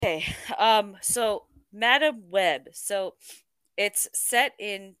Okay. So Madam Web. So it's set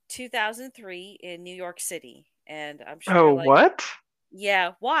in 2003 in New York City, and I'm sure Oh, you're like, what?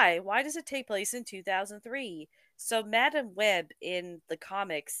 yeah, why? Why does it take place in 2003? So Madam Web in the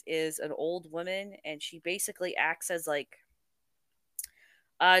comics is an old woman, and she basically acts as like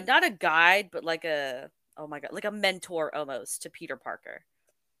not a guide, but like a oh my god, like a mentor almost to Peter Parker.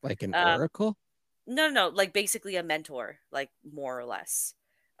 Like an Um oracle? no, like basically a mentor, like more or less.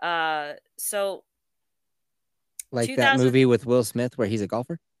 So Like that 2000 movie with Will Smith where he's a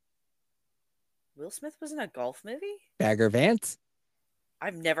golfer? Will Smith was in a golf movie? Bagger Vance?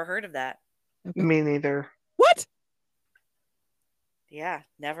 I've never heard of that. Okay. Me neither. What? Yeah,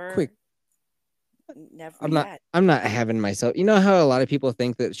 Quick. never I'm not yet. I'm not having myself. You know how a lot of people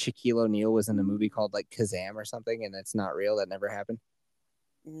think that Shaquille O'Neal was in a movie called like Kazam or something and that's not real, that never happened?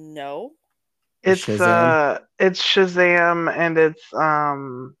 No. Or It's Shazam? it's Shazam and it's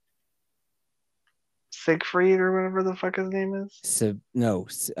Siegfried or whatever the fuck his name is. No,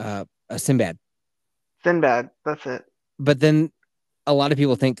 Sinbad. Sinbad, that's it. But then a lot of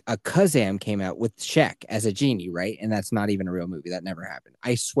people think a Kazam came out with Shaq as a genie, right? And that's not even a real movie. That never happened.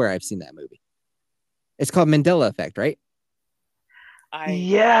 I swear I've seen that movie. It's called Mandela Effect, right? I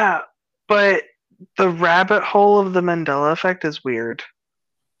Yeah, but the rabbit hole of the Mandela effect is weird.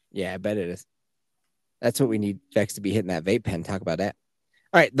 Yeah, I bet it is. That's what we need Vex to be hitting that vape pen. Talk about that.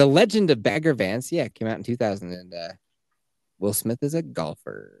 All right, The Legend of Bagger Vance. Yeah, came out in 2000, and Will Smith is a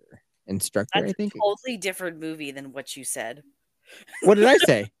golfer instructor, That's I a think. totally different movie than what you said. What did I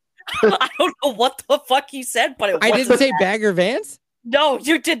say? I don't know what the fuck you said, but it I didn't wasn't say that. Bagger Vance. No,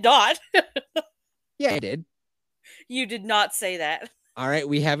 you did not. Yeah, I did. You did not say that. All right,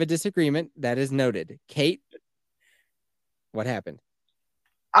 we have a disagreement. That is noted. Kate, what happened?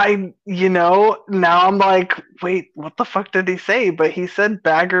 Now I'm like, wait, what the fuck did he say? But he said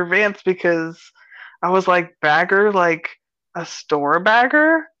Bagger Vance because I was like, Bagger, like a store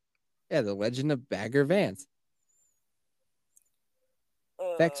bagger? Yeah, The Legend of Bagger Vance.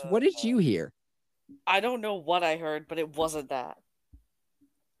 Vex, what did Uh, you hear? I don't know what I heard, but it wasn't that.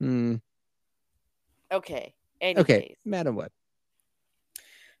 Hmm. Okay. Okay, Anyways. Madam Web.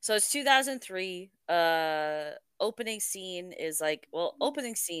 So it's 2003. Opening scene is like, well,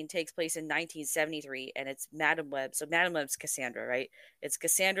 opening scene takes place in 1973 and it's Madam Web. So Madam Web's Cassandra, right? It's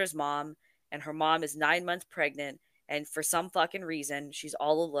Cassandra's mom and her mom is 9 months pregnant and for some fucking reason she's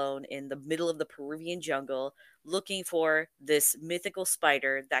all alone in the middle of the Peruvian jungle looking for this mythical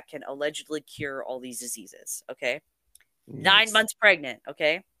spider that can allegedly cure all these diseases, okay? Nine Nice. months pregnant,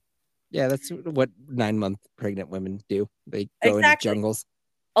 okay? Yeah, that's what 9-month pregnant women do. They go into Exactly. jungles.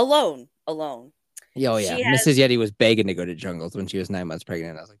 Alone. Oh yeah, She has Mrs. Yeti was begging to go to jungles when she was 9 months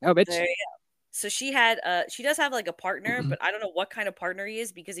pregnant. I was like, oh bitch. there So she does have like a partner, but I don't know what kind of partner he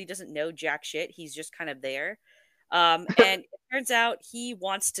is because he doesn't know jack shit. He's just kind of there. And it turns out he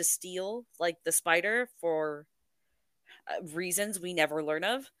wants to steal like the spider for reasons we never learn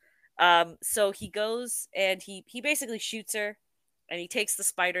of. So he goes and he basically shoots her and he takes the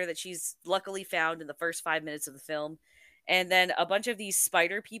spider that she's luckily found in the first 5 minutes of the film. And then a bunch of these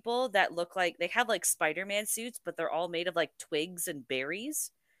spider people that look like they have like Spider-Man suits, but they're all made of like twigs and berries,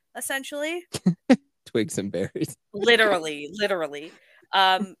 essentially. Twigs and berries. Literally.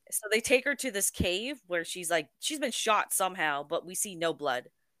 So they take her to this cave where she's been shot somehow, but we see no blood.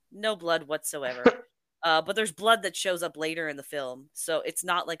 No blood whatsoever. But there's blood that shows up later in the film. So it's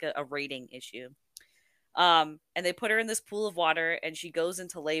not like a rating issue. And they put her in this pool of water and she goes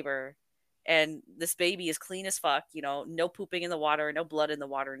into labor and this baby is clean as fuck, no pooping in the water, no blood in the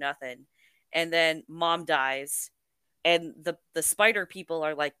water, nothing. And then mom dies and the spider people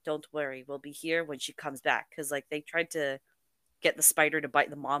are like, don't worry, we'll be here when she comes back, because like they tried to get the spider to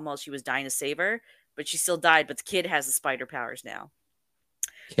bite the mom while she was dying to save her, but she still died, but the kid has the spider powers now.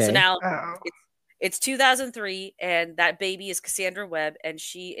 So Okay. now Oh. it's 2003 and that baby is Cassandra Webb and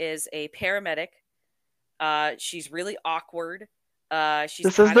she is a paramedic. She's really awkward. She's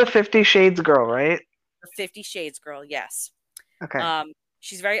This is kind the of 50 Shades girl, right? a 50 Shades girl, yes. Okay.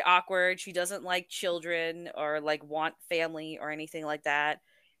 She's very awkward. She doesn't like children or like want family or anything like that.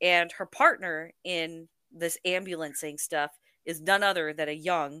 And her partner in this ambulancing stuff is none other than a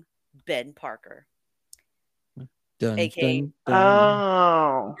young Ben Parker, Dun aka dun dun.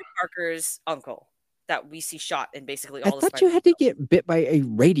 Oh. Parker's uncle that we see shot in basically I all the thought you Spider-Man had to get bit by a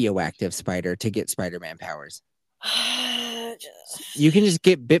radioactive spider to get Spider-Man powers. You can just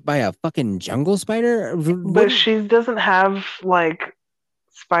get bit by a fucking jungle spider? But she doesn't have like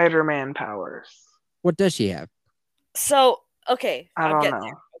Spider-Man powers. What does she have? So, okay, I I'm don't getting know.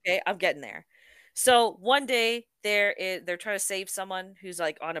 there. Okay, I'm getting there. So one day they're trying to save someone who's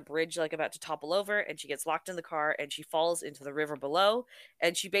like on a bridge, like about to topple over, and she gets locked in the car and she falls into the river below.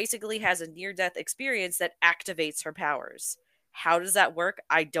 And she basically has a near death experience that activates her powers. How does that work?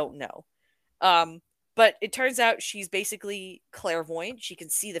 I don't know. Um, but it turns out she's basically clairvoyant. She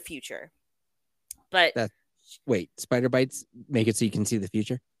can see the future. But That wait, spider bites make it so you can see the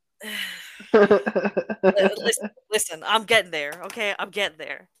future. listen, I'm getting there. Okay, I'm getting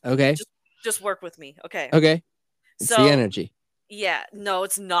there. Okay. Just work with me. Okay. Okay. It's the So energy. yeah, no,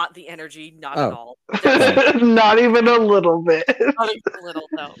 it's not the energy, not at Oh. all. Not even a little bit. Not even a little,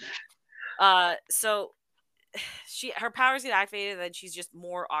 no. So her powers get activated, and then she's just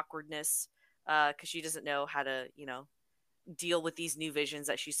more awkwardness, because she doesn't know how to, deal with these new visions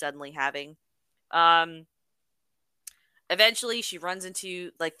that she's suddenly having. Eventually she runs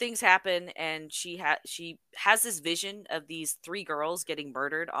into, like, things happen, and she has this vision of these three girls getting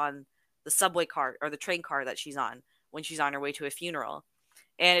murdered on the subway car or the train car that she's on when she's on her way to a funeral.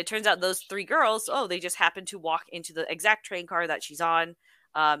 And it turns out those three girls, they just happen to walk into the exact train car that she's on.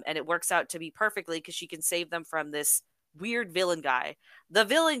 And it works out to be perfectly because she can save them from this weird villain guy. The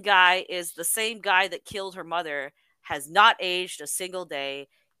villain guy is the same guy that killed her mother, has not aged a single day,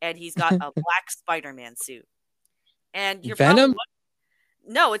 and he's got a black Spider-Man suit. And you're Venom?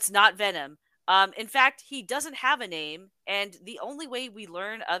 no, it's not Venom. In fact, he doesn't have a name, and the only way we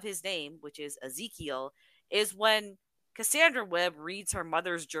learn of his name, which is Ezekiel, is when Cassandra Webb reads her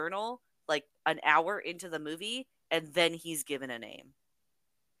mother's journal like an hour into the movie, and then he's given a name.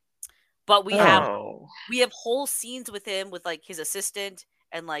 But we have whole scenes with him with like his assistant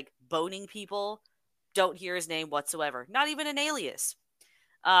and like boning people. Don't hear his name whatsoever. Not even an alias.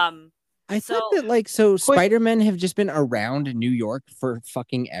 I thought that Spider-Men have just been around in New York for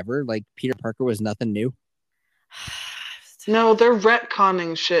fucking ever. Like Peter Parker was nothing new. No, they're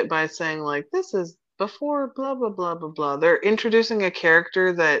retconning shit by saying like this is before blah blah blah blah blah. They're introducing a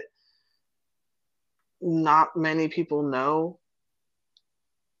character that not many people know.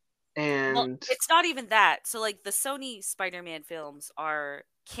 And it's not even that. So like the Sony Spider-Man films are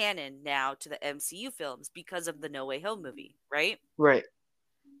canon now to the MCU films because of the No Way Home movie, right? Right.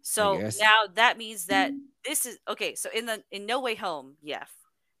 So now that means that this is okay. So in No Way Home,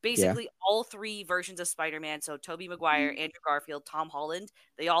 basically all three versions of Spider-Man, so Tobey Maguire, Andrew Garfield, Tom Holland,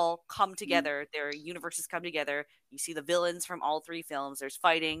 they all come together. Their universes come together. You see the villains from all three films. There's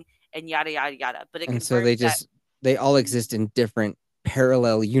fighting and yada yada yada. But they all exist in different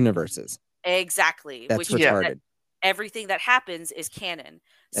parallel universes. Exactly. That's retarded. Everything that happens is canon.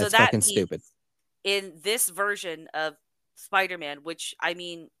 So that's fucking stupid. In this version of Spider-Man, which, I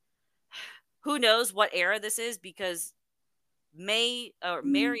mean, who knows what era this is, because Mary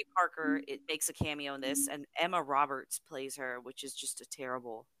Parker makes a cameo in this, and Emma Roberts plays her, which is just a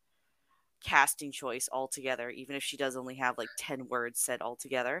terrible casting choice altogether, even if she does only have like 10 words said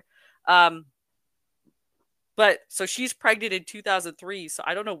altogether. But so she's pregnant in 2003, so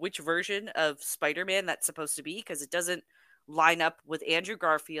I don't know which version of Spider-Man that's supposed to be, because it doesn't line up with Andrew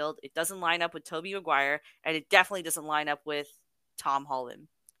Garfield, it doesn't line up with Tobey Maguire, and it definitely doesn't line up with Tom Holland.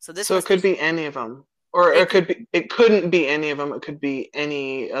 So it could be any of them, or it couldn't be any of them. It could be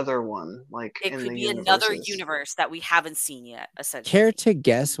any other one, like it could be another universe that we haven't seen yet. Essentially, care to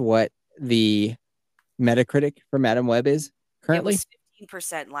guess what the Metacritic for Madam Web is currently? It was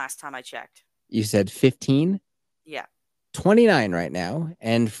 15% last time I checked. You said 15? Yeah. 29 right now,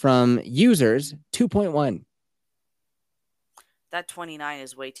 and from users 2.1. That 29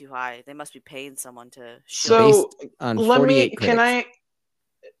 is way too high. They must be paying someone to show. So can I,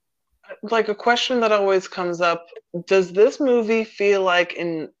 like, a question that always comes up, does this movie feel like,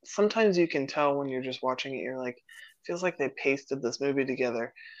 and sometimes you can tell when you're just watching it, you're like, feels like they pasted this movie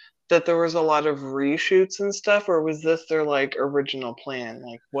together, that there was a lot of reshoots and stuff, or was this their like original plan?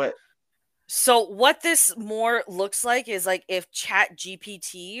 Like what? So what this more looks like is like if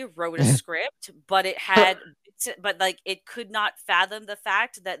ChatGPT wrote a script, but it had, but like it could not fathom the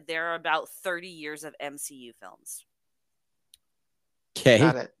fact that there are about 30 years of MCU films. Okay.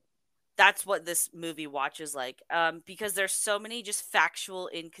 Got it. That's what this movie watches like, because there's so many just factual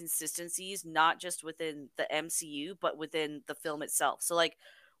inconsistencies, not just within the MCU, but within the film itself. So like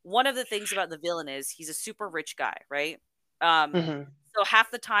one of the things about the villain is he's a super rich guy, right? So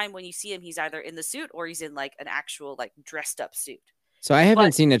half the time when you see him, he's either in the suit or he's in like an actual like dressed up suit. So I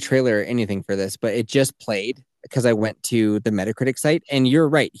haven't seen a trailer or anything for this, but it just played because I went to the Metacritic site, and you're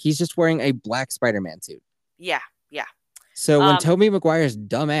right. He's just wearing a black Spider-Man suit. Yeah. So when Tobey Maguire's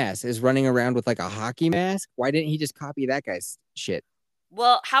dumbass is running around with like a hockey mask, why didn't he just copy that guy's shit?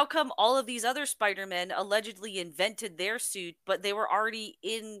 Well, how come all of these other Spider-Men allegedly invented their suit, but they were already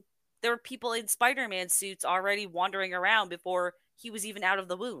in there were people in Spider-Man suits already wandering around before he was even out of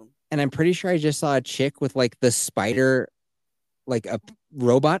the womb. And I'm pretty sure I just saw a chick with like the spider, like a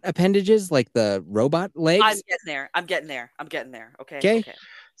robot appendages, like the robot legs. I'm getting there. Okay. Okay.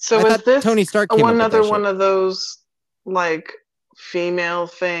 So is this Tony Stark came one up with other that one shit. of those like female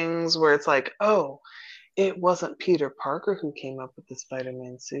things where it's like, oh, it wasn't Peter Parker who came up with the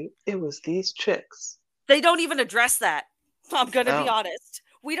Spider-Man suit. It was these chicks. They don't even address that. I'm going to be honest.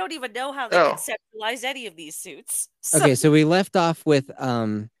 We don't even know how they conceptualized any of these suits. Okay, so we left off with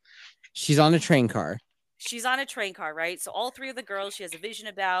she's on a train car. She's on a train car, right? So all three of the girls she has a vision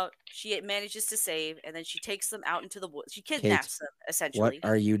about, she manages to save, and then she takes them out into the woods. She kidnaps them, essentially. What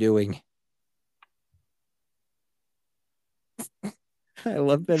are you doing? I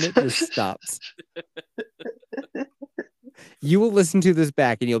love that it just stops. You will listen to this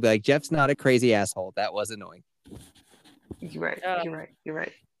back and you'll be like, Jeff's not a crazy asshole. That was annoying. You're right.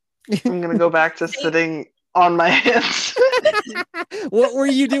 I'm going to go back to sitting on my hands. What were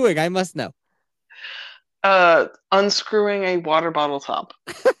you doing? I must know. Unscrewing a water bottle top.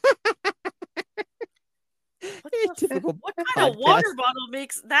 What kind of water bottle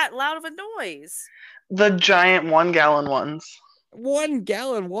makes that loud of a noise? The giant 1 gallon ones. 1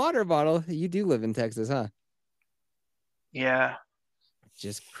 gallon water bottle? You do live in Texas, huh? Yeah.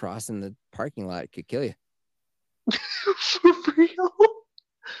 Just crossing the parking lot could kill you. For real?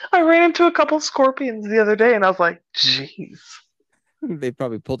 I ran into a couple scorpions the other day and I was like, jeez. They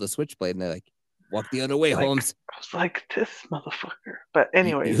probably pulled a switchblade and they're like, walk the other way, Holmes. I was like, this motherfucker. But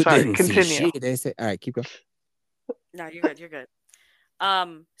anyway, sorry, continue. They say, all right, keep going. No, you're good.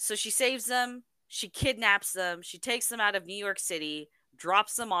 So she saves them, she kidnaps them, she takes them out of New York City,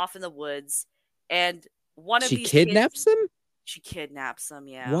 drops them off in the woods, and one of these kidnaps them? She kidnaps them,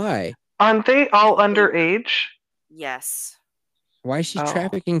 yeah. Why? Aren't they all underage? Yes. Why is she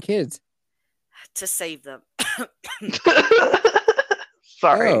trafficking kids? To save them.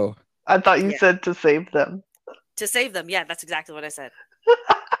 Sorry. Oh. I thought you said to save them. To save them, yeah, that's exactly what I said.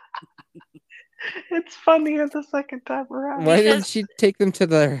 It's funnier the second time around. Why didn't she take them to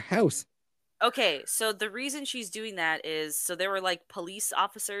their house? Okay, so the reason she's doing that is, so there were like police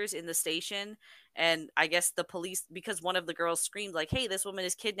officers in the station, and I guess the police, because one of the girls screamed like, hey, this woman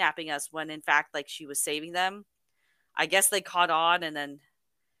is kidnapping us, when in fact like she was saving them. I guess they caught on, and then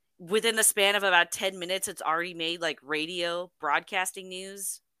within the span of about 10 minutes, it's already made like radio broadcasting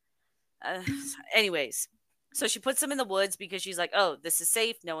news. Anyways, so she puts them in the woods because she's like, oh, this is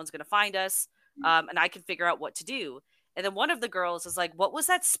safe. No one's going to find us. And I can figure out what to do. And then one of the girls is like, what was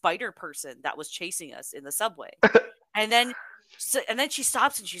that spider person that was chasing us in the subway? and then she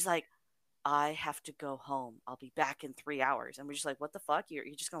stops and she's like, I have to go home. I'll be back in 3 hours. And we're just like, what the fuck? You're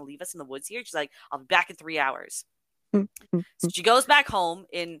just going to leave us in the woods here? She's like, I'll be back in 3 hours. So she goes back home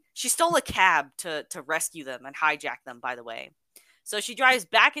she stole a cab to rescue them and hijack them, by the way. So she drives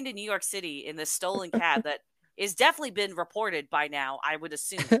back into New York City in this stolen cab that is definitely been reported by now, I would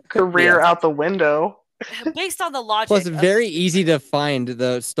assume. The rear out the window. Based on the logic. Plus, very easy to find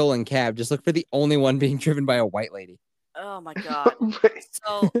the stolen cab. Just look for the only one being driven by a white lady. Oh my God.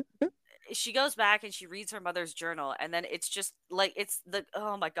 So she goes back and she reads her mother's journal, and then it's just like,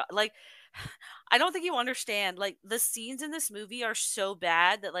 oh my God. Like, I don't think you understand. Like, the scenes in this movie are so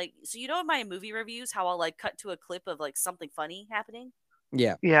bad that, like, so you know in my movie reviews how I'll like cut to a clip of like something funny happening?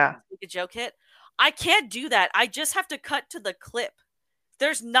 Yeah. Like a joke hit. I can't do that. I just have to cut to the clip.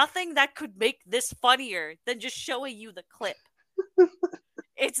 There's nothing that could make this funnier than just showing you the clip.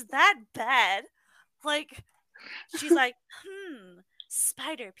 It's that bad. Like, she's like,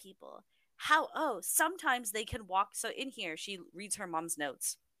 spider people. Sometimes they can walk. So in here, she reads her mom's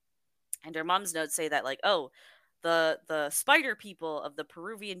notes. And her mom's notes say that, like, oh, the spider people of the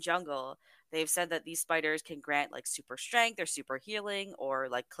Peruvian jungle, they've said that these spiders can grant like super strength or super healing or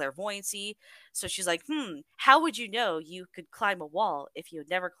like clairvoyancy. So she's like, how would you know you could climb a wall if you had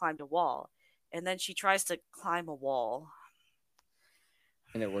never climbed a wall? And then she tries to climb a wall.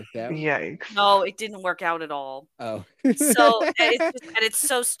 And it worked out? Yikes. No, it didn't work out at all. Oh. So, it's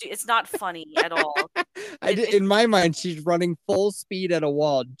so stupid. It's not funny at all. In my mind, she's running full speed at a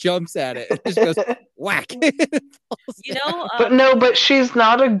wall, jumps at it, and just goes, whack. You know? But she's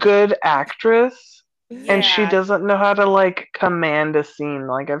not a good actress. Yeah. And she doesn't know how to, like, command a scene.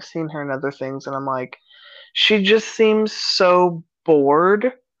 Like, I've seen her in other things, and I'm like, she just seems so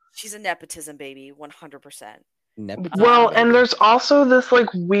bored. She's a nepotism baby, 100%. Well, and there's also this like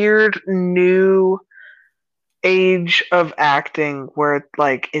weird new age of acting where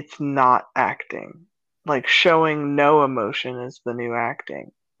like it's not acting, like showing no emotion is the new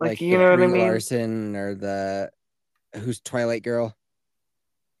acting. Like you know what I mean? Larson or who's Twilight Girl?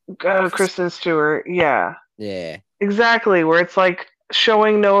 Kristen Stewart. Yeah. Yeah. Exactly. Where it's like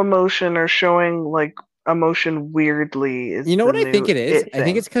showing no emotion or showing like emotion weirdly is You know the what I think new it is? I think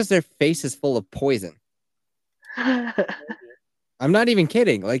thing. it's because their face is full of poison. I'm not even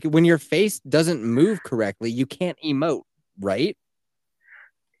kidding. Like when your face doesn't move correctly, you can't emote, right?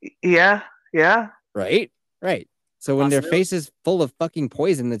 Yeah. Yeah. Right? Right. So when their face is full of fucking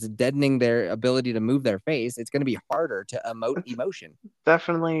poison that's deadening their ability to move their face, it's going to be harder to emote emotion.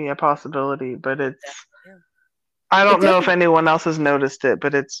 Definitely a possibility, but it's... I don't know if anyone else has noticed it,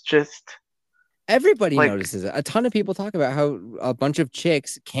 but it's just... Everybody notices it. A ton of people talk about how a bunch of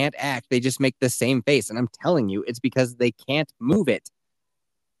chicks can't act. They just make the same face. And I'm telling you, it's because they can't move it.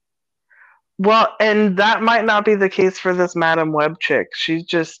 Well, and that might not be the case for this Madam Web chick. She's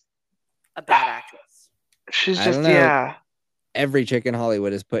just... a bad actress. She's just, yeah. Every chick in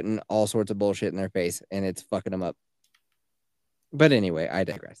Hollywood is putting all sorts of bullshit in their face, and it's fucking them up. But anyway, I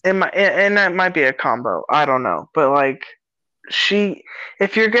digress. And that might be a combo. I don't know. But like...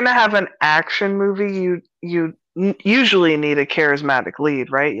 if you're gonna have an action movie, you usually need a charismatic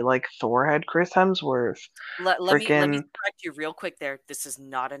lead, right? Like Thor had Chris Hemsworth. Let me correct you real quick there. This is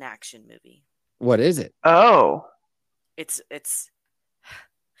not an action movie. What is it? Oh, it's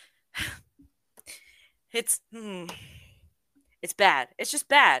bad. It's just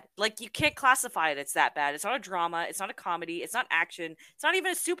bad. Like you can't classify it. It's that bad. It's not a drama. It's not a comedy. It's not action. It's not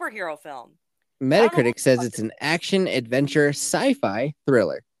even a superhero film. Metacritic says it's an action, adventure, sci-fi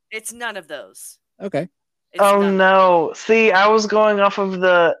thriller. It's none of those. Okay. No. See, I was going off of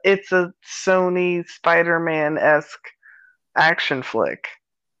it's a Sony Spider-Man-esque action flick.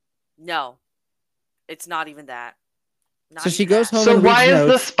 No. It's not even that. So she goes home. So why is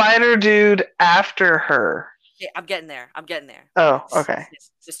the spider dude after her? Yeah, I'm getting there. Oh, okay.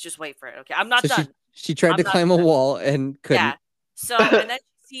 Just wait for it. Okay, I'm not done. She tried to climb a wall and couldn't. Yeah. So and then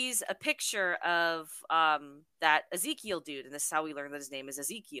sees a picture of that Ezekiel dude, and this is how we learn that his name is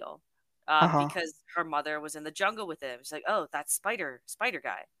Ezekiel, because her mother was in the jungle with him. She's like, oh, that's spider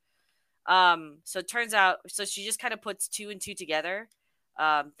guy. So it turns out, so she just kind of puts two and two together,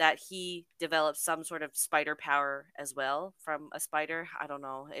 that he developed some sort of spider power as well from a spider. I don't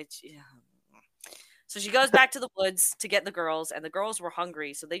know. So she goes back to the woods to get the girls, and the girls were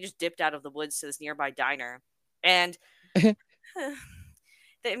hungry, so they just dipped out of the woods to this nearby diner, and.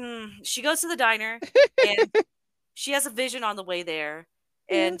 She goes to the diner and she has a vision on the way there.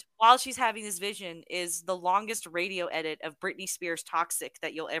 And while she's having this vision is the longest radio edit of Britney Spears' Toxic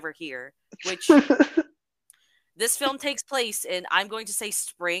that you'll ever hear, which this film takes place in, I'm going to say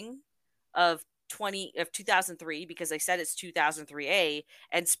spring of 2003 because they said it's 2003A,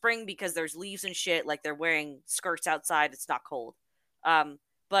 and spring because there's leaves and shit, like they're wearing skirts outside. It's not cold.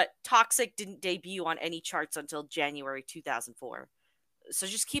 But Toxic didn't debut on any charts until January 2004. So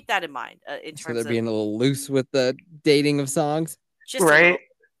just keep that in mind. In terms so they're being a little loose with the dating of songs, right?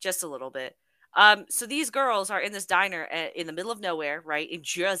 Just a little bit. So these girls are in this diner in the middle of nowhere, right, in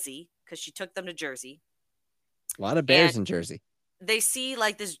Jersey, because she took them to Jersey. A lot of bears in Jersey. They see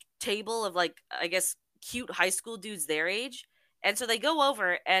like this table of like, I guess, cute high school dudes their age. And so they go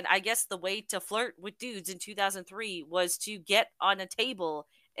over, and I guess the way to flirt with dudes in 2003 was to get on a table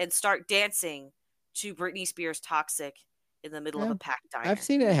and start dancing to Britney Spears' Toxic in the middle of a packed diner. I've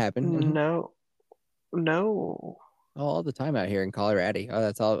seen it happen. No. All the time out here in Colorado. Oh,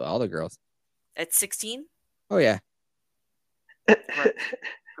 that's all the girls. At 16? Oh, yeah.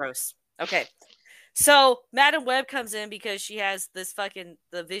 Gross. Okay. So Madam Web comes in because she has this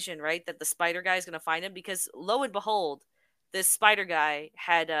the vision, right? That the spider guy is going to find him, because lo and behold, this spider guy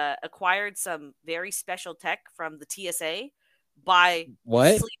had acquired some very special tech from the TSA by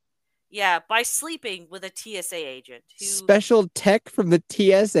by sleeping with a TSA agent. Special tech from the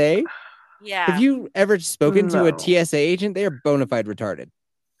TSA? Yeah. Have you ever spoken to a TSA agent? They are bona fide retarded.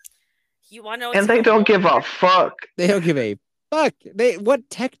 You want to know? And they don't give a fuck. They don't give a fuck. What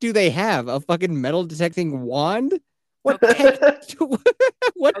tech do they have? A fucking metal detecting wand? What tech?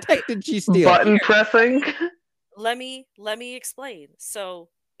 What tech did she steal? Button pressing. Let me explain. So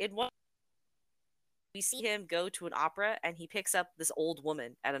in one, we see him go to an opera, and he picks up this old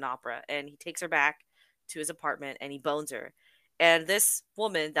woman at an opera, and he takes her back to his apartment, and he bones her. And this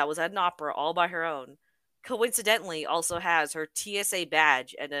woman that was at an opera all by her own, coincidentally, also has her TSA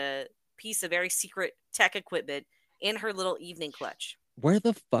badge and a piece of very secret tech equipment in her little evening clutch. Where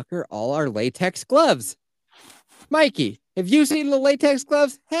the fuck are all our latex gloves? Mikey, have you seen the latex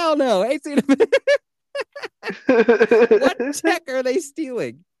gloves? Hell no, I ain't seen them. What tech are they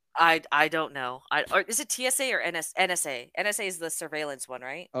stealing? I don't know. Or is it TSA or NSA? NSA is the surveillance one,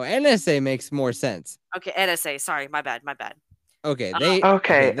 right? Oh, NSA makes more sense. Okay, NSA. Sorry, my bad. Okay,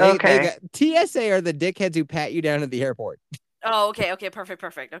 Okay. They got TSA are the dickheads who pat you down at the airport. Oh, okay,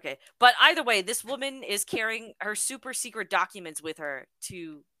 perfect. Okay, but either way, this woman is carrying her super secret documents with her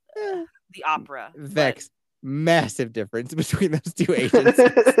to the opera. Vex, massive difference between those two agents.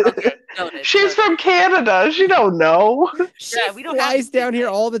 Okay, noted. She's from Canada. She don't know. She flies down here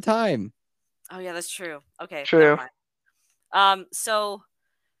all the time. Oh yeah, that's true. Okay, true. Never mind. So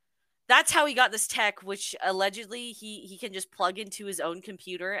that's how he got this tech, which allegedly he can just plug into his own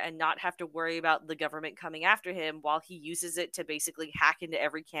computer and not have to worry about the government coming after him while he uses it to basically hack into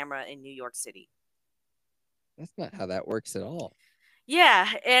every camera in New York City. That's not how that works at all. Yeah,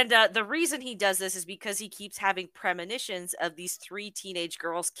 and the reason he does this is because he keeps having premonitions of these 3 teenage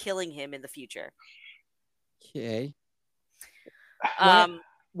girls killing him in the future. Okay.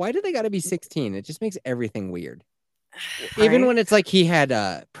 Why do they got to be 16? It just makes everything weird. Right? Even when it's like he had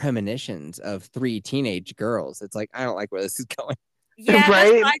premonitions of 3 teenage girls, it's like, I don't like where this is going. Yeah,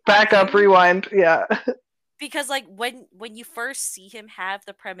 right? Back up, rewind. Yeah. Because like when you first see him have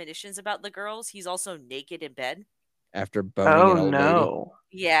the premonitions about the girls, he's also naked in bed. After boning an old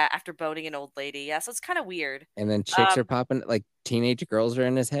lady. Yeah, after boning an old lady. Yeah, so it's kind of weird. And then chicks are popping, like teenage girls are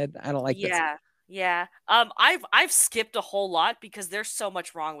in his head. I don't like this. Yeah. I've skipped a whole lot because there's so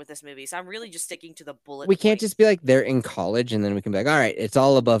much wrong with this movie. So I'm really just sticking to the bullet We can't just be like, they're in college and then we can be like, all right, it's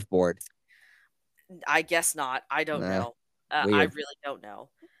all above board. I guess not. I don't know. I really don't know.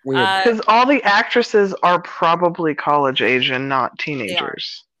 Weird. Because all the actresses are probably college age and not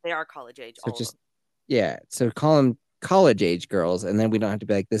teenagers. They are college age. So just, yeah. So call them college age girls and then we don't have to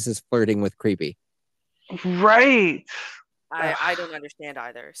be like, this is flirting with creepy. Right. I don't understand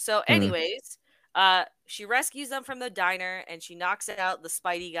either. So anyways, she rescues them from the diner and she knocks out the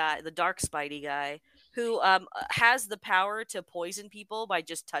Spidey guy, the dark Spidey guy, who has the power to poison people by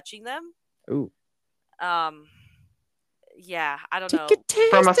just touching them. Ooh. Yeah, I don't know.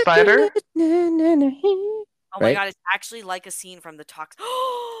 From a spider? Oh my god, it's actually like a scene from the Talks.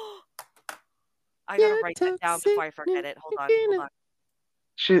 I gotta write that down before I forget it. Hold on.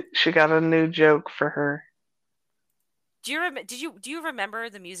 She got a new joke for her. Do you remember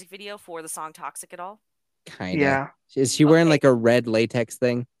the music video for the song Toxic at all? Kinda. Yeah. Is she wearing like a red latex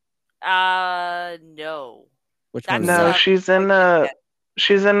thing? No. Which one? No, she's in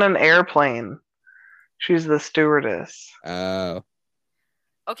an airplane. She's the stewardess. Oh.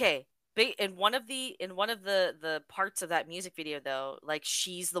 Okay. In one of the parts of that music video though, like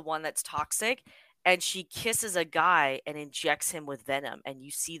she's the one that's toxic and she kisses a guy and injects him with venom and you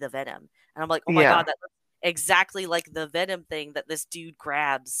see the venom. And I'm like, "Oh my god, that looks exactly like the venom thing that this dude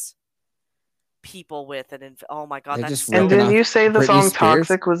grabs people with." And oh my god, that's and didn't you say the song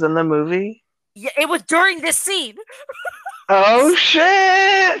Toxic was in the movie? Yeah, it was during this scene. Oh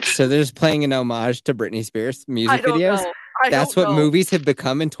shit! So they're just playing an homage to Britney Spears music videos? That's what movies have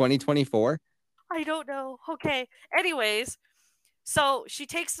become in 2024? I don't know. Okay. Anyways, so she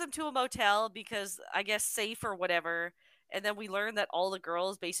takes them to a motel because I guess safe or whatever. And then we learn that all the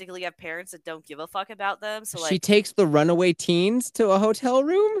girls basically have parents that don't give a fuck about them. So she takes the runaway teens to a hotel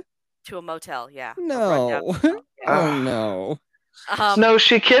room? To a motel, yeah. No. Oh no. No,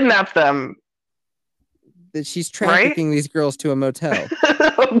 she kidnapped them. She's trafficking these girls to a motel.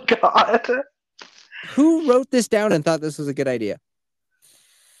 Oh god. Who wrote this down and thought this was a good idea?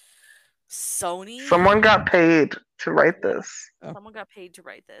 Sony? Someone got paid to write this. Someone got paid to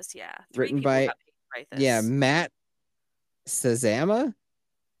write this, yeah. Written by got paid to write this. Yeah, Matt Sazama,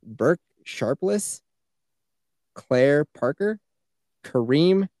 Burke Sharpless, Claire Parker,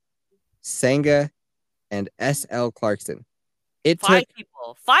 Kareem Senga, and S.L. Clarkson. It took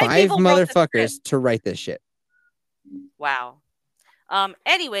five motherfuckers to write this shit. Wow.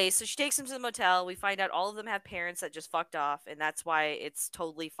 Anyway, so she takes them to the motel. We find out all of them have parents that just fucked off, and that's why it's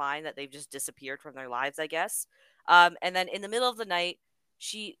totally fine that they've just disappeared from their lives, I guess. And then in the middle of the night,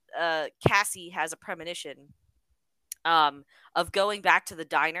 Cassie has a premonition of going back to the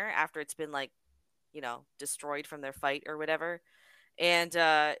diner after it's been destroyed from their fight or whatever. And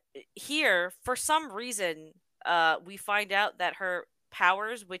here, for some reason, we find out that her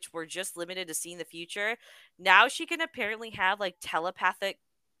powers, which were just limited to seeing the future, now she can apparently have telepathic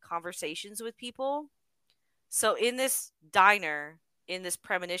conversations with people. So in this diner, in this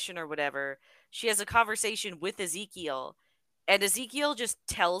premonition or whatever, she has a conversation with Ezekiel, and Ezekiel just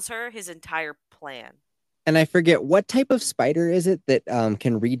tells her his entire plan. And I forget, what type of spider is it that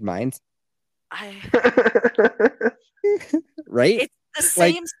can read minds? Right? It's the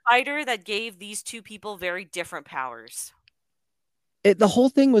same spider that gave these two people very different powers. The whole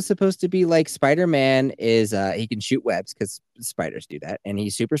thing was supposed to be like Spider-Man is he can shoot webs because spiders do that, and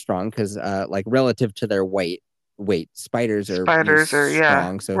he's super strong because relative to their weight, weight. Spiders are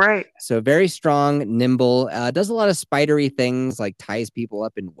strong. So right. So very strong, nimble. Does a lot of spidery things, like ties people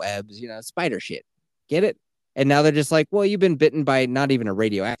up in webs. Spider shit. Get it? And now they're just like, well, you've been bitten by not even a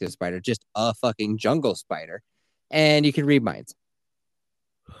radioactive spider, just a fucking jungle spider, and you can read minds.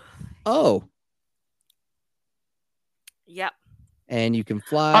 Oh. Yep. And you can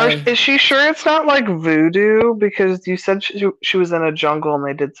fly. Is she sure it's not like voodoo? Because you said she was in a jungle and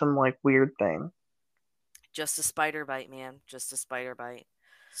they did some like weird thing. Just a spider bite, man. Just a spider bite.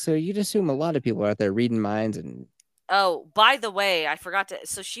 So you'd assume a lot of people are out there reading minds and... Oh, by the way, I forgot to...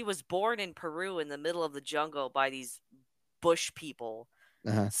 So she was born in Peru in the middle of the jungle by these bush people.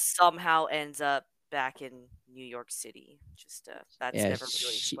 Somehow ends up back in New York City. Just that's never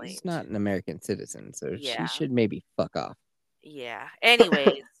really explained. She's not an American citizen, so yeah. She should maybe fuck off. Yeah.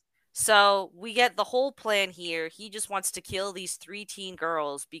 Anyways, so we get the whole plan here. He just wants to kill these 3 teen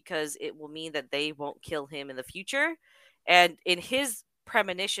girls because it will mean that they won't kill him in the future. And in his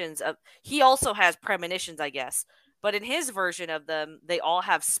premonitions of... He also has premonitions, I guess. But in his version of them, they all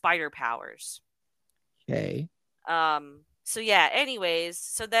have spider powers. Okay. So yeah, anyways,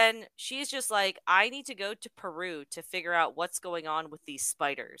 so then she's just like, I need to go to Peru to figure out what's going on with these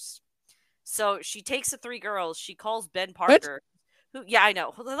spiders. So she takes the 3 girls. She calls Ben Parker. Who? Yeah, I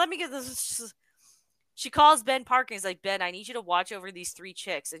know. Let me get this. She calls Ben Parker and is like, Ben, I need you to watch over these 3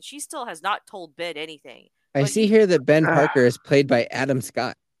 chicks. And she still has not told Ben anything. I see here that Ben Parker is played by Adam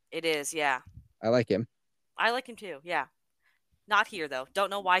Scott. It is, yeah. I like him. I like him too, yeah. Not here, though. Don't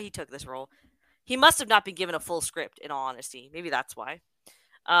know why he took this role. He must have not been given a full script, in all honesty. Maybe that's why.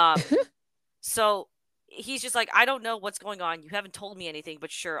 So he's just like, I don't know what's going on. You haven't told me anything,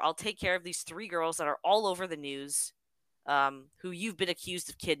 but sure, I'll take care of these 3 girls that are all over the news, who you've been accused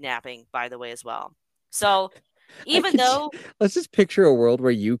of kidnapping, by the way, as well. So even though... Let's just picture a world where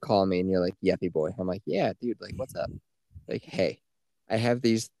you call me and you're like, Yuppie boy. I'm like, yeah, dude, like, what's up? Like, hey, I have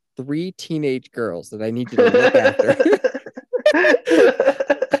these 3 teenage girls that I need you to look after.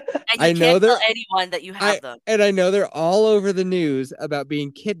 And you can't tell anyone that you have them. And I know they're all over the news about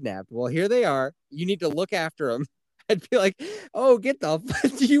being kidnapped. Well, here they are. You need to look after them. I'd be like, oh, get the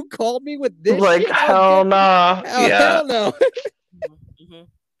fuck. Do you call me with this? Like, shit? hell no. Hell no.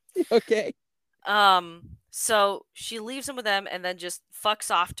 Okay. So she leaves him with them and then just fucks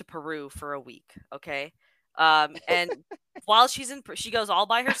off to Peru for a week. Okay. And while she's she goes all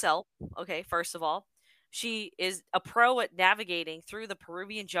by herself. Okay. First of all, she is a pro at navigating through the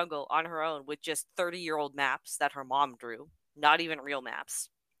Peruvian jungle on her own with just 30-year-old maps that her mom drew, not even real maps.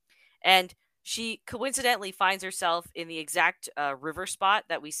 And she coincidentally finds herself in the exact river spot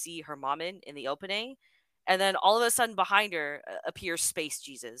that we see her mom in the opening. And then all of a sudden behind her appears Space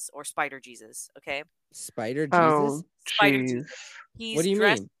Jesus or Spider Jesus. Okay. Spider Jesus? Spider Jesus. What do you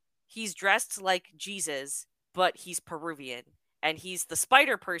mean? He's dressed like Jesus, but he's Peruvian. And he's the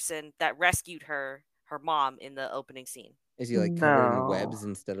spider person that rescued her mom in the opening scene. Is he like covered in webs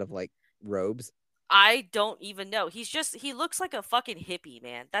instead of like robes? I don't even know. He looks like a fucking hippie,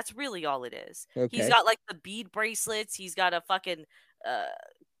 man. That's really all it is. Okay. He's got like the bead bracelets. He's got a fucking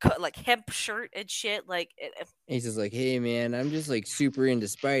like hemp shirt and shit. Like he's just like, hey man, I'm just like super into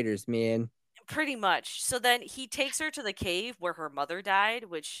spiders, man. Pretty much. So then he takes her to the cave where her mother died,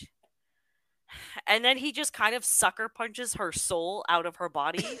 and then he just kind of sucker punches her soul out of her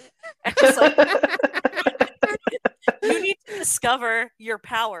body. And it's like, you need to discover your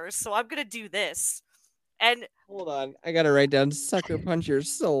powers, so I'm gonna do this. And hold on, I gotta write down sucker punch your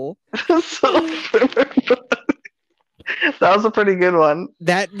soul. That was a pretty good one.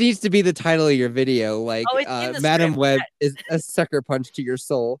 That needs to be the title of your video. Like, Madam Web is a sucker punch to your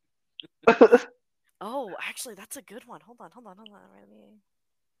soul. Oh, actually, that's a good one. Hold on.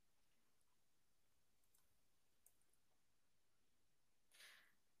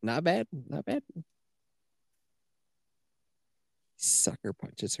 Not bad. Sucker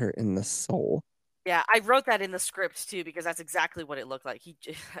punches her in the soul. Yeah, I wrote that in the script too because that's exactly what it looked like.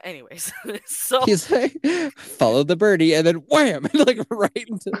 Anyways, so he's like, follow the birdie, and then wham, like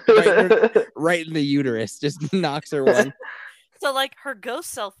right in the uterus, just knocks her one. So like her ghost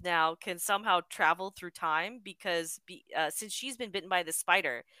self now can somehow travel through time because since she's been bitten by the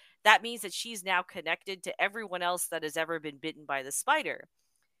spider, that means that she's now connected to everyone else that has ever been bitten by the spider.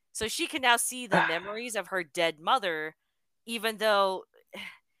 So she can now see the memories of her dead mother, even though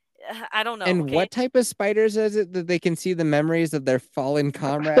I don't know. And what type of spiders is it that they can see the memories of their fallen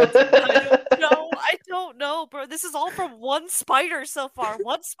comrades? I don't know, bro. This is all from one spider so far.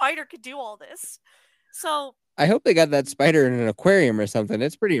 One spider could do all this. So I hope they got that spider in an aquarium or something.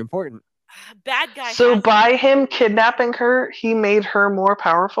 It's pretty important. Bad guy. So by him kidnapping her, he made her more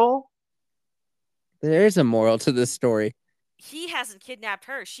powerful? There's a moral to this story. He hasn't kidnapped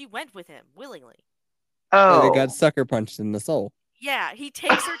her. She went with him willingly. Oh, they got sucker punched in the soul. Yeah, he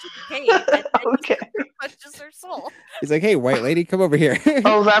takes her to the cave and Okay. sucker punches her soul. He's like, "Hey, white lady, come over here."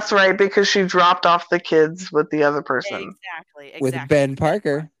 Oh, that's right, because she dropped off the kids with the other person. Exactly. With Ben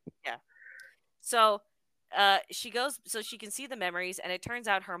Parker. Yeah. So she goes so she can see the memories, and it turns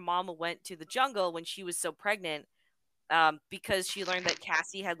out her mom went to the jungle when she was so pregnant because she learned that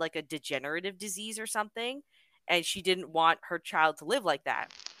Cassie had like a degenerative disease or something, and she didn't want her child to live like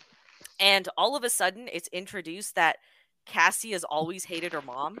that. And all of a sudden, it's introduced that Cassie has always hated her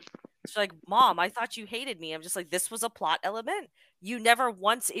mom. She's like, "Mom, I thought you hated me." I'm just like, this was a plot element. You never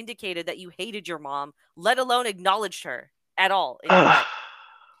once indicated that you hated your mom, let alone acknowledged her at all in your life.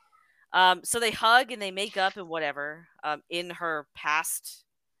 So they hug and they make up and whatever in her past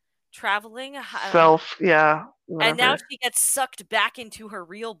traveling. Yeah. Whatever. And now she gets sucked back into her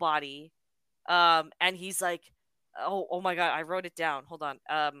real body. And he's like, oh my God, I wrote it down. Hold on.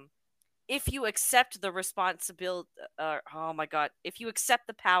 If you accept the responsibility, oh my God, if you accept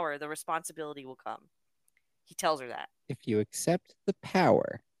the power, the responsibility will come. He tells her that. If you accept the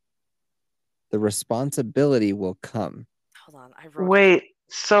power, the responsibility will come. Hold on, I wrote. Wait,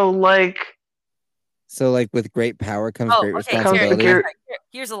 so like with great power comes great responsibility.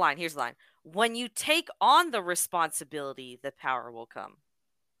 Here's a line. When you take on the responsibility, the power will come.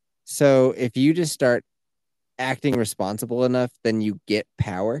 So if you just start acting responsible enough, then you get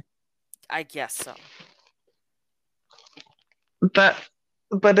power. I guess so. But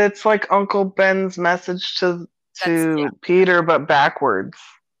it's like Uncle Ben's message to Peter, but backwards.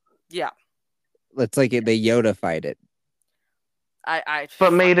 Yeah. It's like they Yoda-fied it.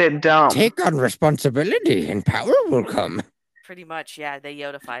 But made it dumb. Take on responsibility and power will come. Pretty much, yeah. They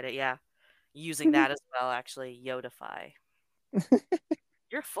Yoda-fied it, yeah. Using that as well, actually. Yoda-fy.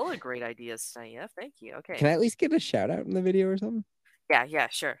 You're full of great ideas, Sonia. Thank you. Okay. Can I at least get a shout out in the video or something? Yeah,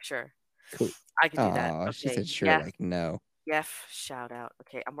 sure. Cool. I can do that. Okay. She said sure, like no. Shout out.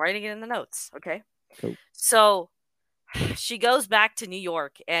 Okay, I'm writing it in the notes. Okay. Cool. So she goes back to New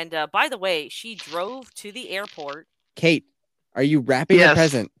York, and by the way, she drove to the airport. Kate, are you wrapping a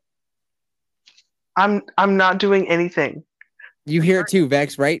present? I'm not doing anything. You hear it too,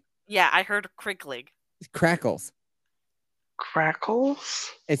 Vex, right? Yeah, I heard crinkling. Crackles. Crackles?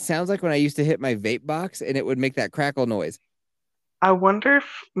 It sounds like when I used to hit my vape box and it would make that crackle noise. I wonder if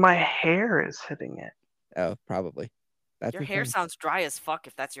my hair is hitting it. Oh, probably. Your hair sounds dry as fuck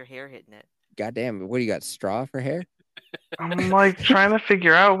if that's your hair hitting it. Goddamn, what do you got, straw for hair? I'm like trying to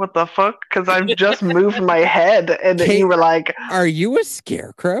figure out what the fuck, because I've just moved my head and Kate, you were like, are you a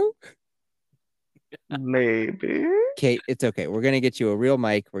scarecrow? Maybe. Kate, it's okay. We're going to get you a real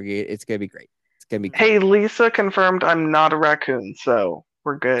mic. It's going to be great. It's going to be great. Hey, Lisa confirmed I'm not a raccoon, so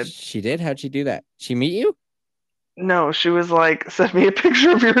we're good. She did? How'd she do that? She meet you? No, she was like, send me a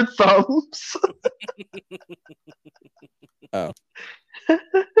picture of your thumbs. Oh.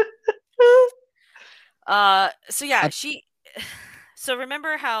 So yeah, so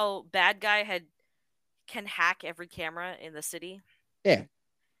remember how bad guy can hack every camera in the city? Yeah.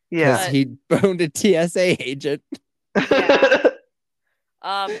 Because he boned a TSA agent. Yeah.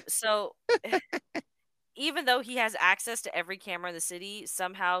 So even though he has access to every camera in the city,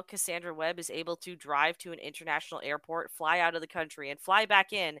 somehow Cassandra Webb is able to drive to an international airport, fly out of the country, and fly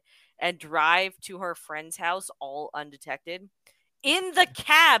back in and drive to her friend's house all undetected in the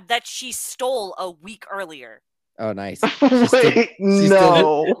cab that she stole a week earlier. Oh, nice. Wait,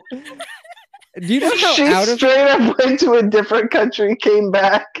 no. Do you know how she straight up went to a different country, came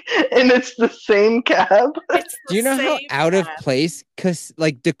back, and it's the same cab? Do you know how out of place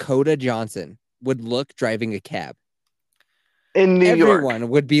like Dakota Johnson would look driving a cab? In New York. Everyone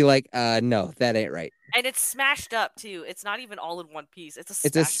would be like, no, that ain't right. And it's smashed up too. It's not even all in one piece.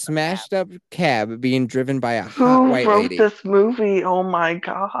 It's a smashed up cab being driven by a hot white lady. Who wrote this movie? Oh my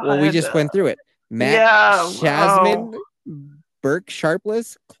god. Well, we just went through it. Matt Shazman, Burke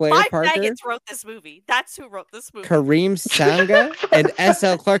Sharpless, Claire Mike Parker. Baggins wrote this movie. That's who wrote this movie. Kareem Sanga and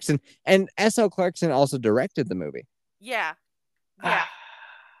S.L. Clarkson. And S.L. Clarkson also directed the movie. Yeah.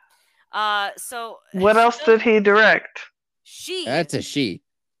 So what else did he direct? That's a she.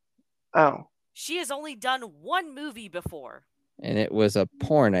 Oh. She has only done one movie before. And it was a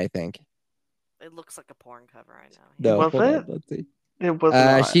porn, I think. It looks like a porn cover right now. No, was it? Let's see. It was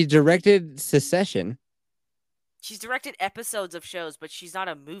not. She directed Secession. She's directed episodes of shows, but she's not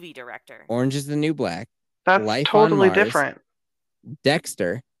a movie director. Orange is the New Black. That's Life totally on Mars, different.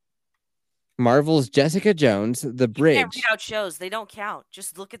 Dexter. Marvel's Jessica Jones. The Bridge. You can't read out shows. They don't count.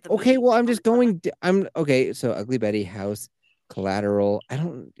 Just look at the Okay, movie. well, I'm just going... okay, so Ugly Betty, House, Collateral.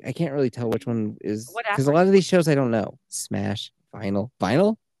 I can't really tell which one is, because a What lot of these shows I don't know. Smash,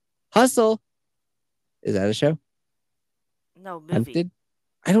 Vinyl, Hustle. Is that a show? No, movie. Hunted?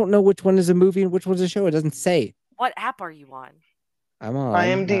 I don't know which one is a movie and which one's a show. It doesn't say. What app are you on? I'm on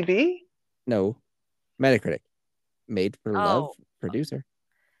IMDb? No. Metacritic. Made for Love producer.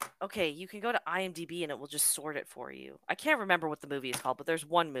 Okay, you can go to IMDb and it will just sort it for you. I can't remember what the movie is called, but there's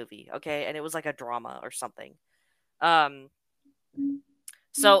one movie, okay? And it was like a drama or something.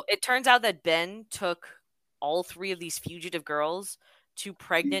 So it turns out that Ben took all 3 of these fugitive girls to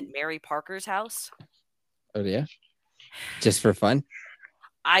pregnant Mary Parker's house. Oh, yeah? Just for fun?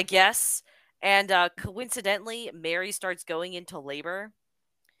 I guess. And coincidentally, Mary starts going into labor.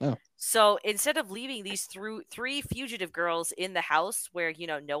 Oh. So instead of leaving these 3 fugitive girls in the house where,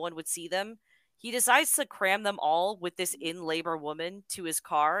 no one would see them, he decides to cram them all with this in labor woman to his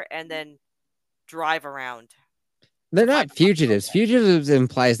car and then drive around. They're not fugitives. Fugitives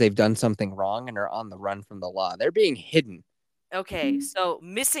implies they've done something wrong and are on the run from the law. They're being hidden. Okay, so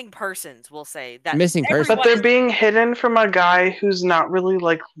missing persons, we'll say that. Missing persons. But they're being hidden from a guy who's not really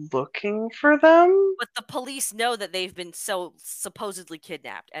looking for them. But the police know that they've been supposedly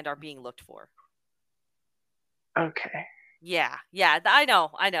kidnapped and are being looked for. Okay. Yeah, I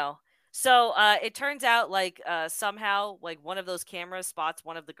know. So it turns out somehow one of those cameras spots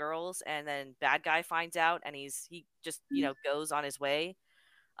one of the girls, and then bad guy finds out, and he just goes on his way.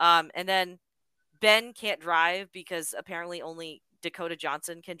 And then Ben can't drive because apparently only Dakota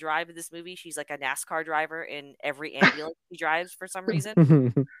Johnson can drive in this movie. She's like a NASCAR driver in every ambulance he drives for some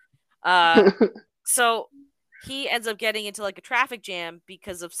reason. So he ends up getting into a traffic jam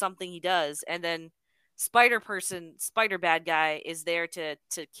because of something he does, and then Spider bad guy is there to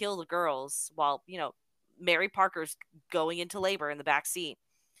kill the girls while Mary Parker's going into labor in the back seat,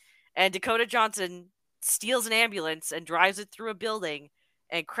 and Dakota Johnson steals an ambulance and drives it through a building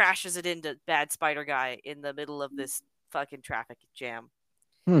and crashes it into bad Spider guy in the middle of this fucking traffic jam.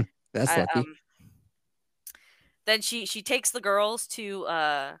 That's lucky. Then she takes the girls to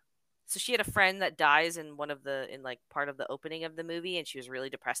so she had a friend that dies in part of the opening of the movie, and she was really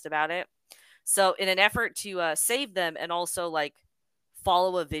depressed about it. So in an effort to save them and also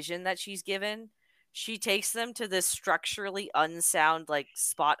follow a vision that she's given, she takes them to this structurally unsound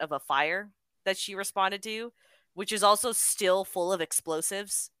spot of a fire that she responded to, which is also still full of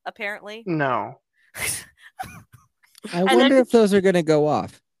explosives, apparently. No. I wonder if those are going to go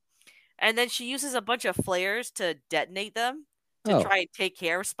off. And then she uses a bunch of flares to detonate them to try and take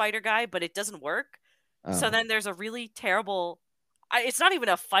care of Spider Guy, but it doesn't work. So then there's a really terrible... it's not even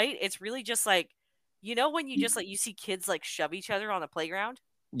a fight. It's really just when you just you see kids shove each other on the playground?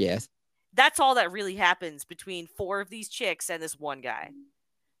 Yes. That's all that really happens between 4 of these chicks and this one guy.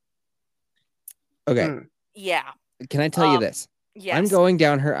 Okay. Yeah. Can I tell you this? Yes. I'm going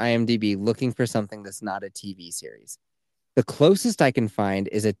down her IMDb looking for something that's not a TV series. The closest I can find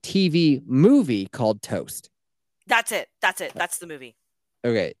is a TV movie called Toast. That's it. That's the movie.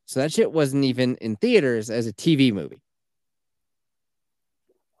 Okay. So that shit wasn't even in theaters as a TV movie.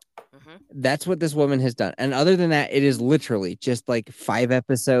 That's what this woman has done. And other than that, it is literally just 5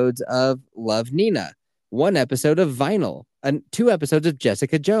 episodes of Love Nina, 1 episode of Vinyl, and 2 episodes of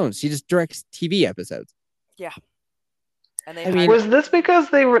Jessica Jones. She just directs TV episodes. Yeah. And was this because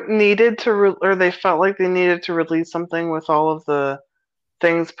they needed to, or they felt like they needed to release something with all of the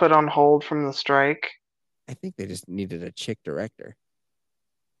things put on hold from the strike? I think they just needed a chick director.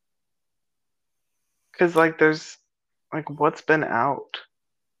 Because there's what's been out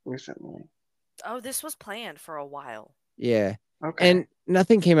recently? Oh, this was planned for a while. Yeah. Okay. And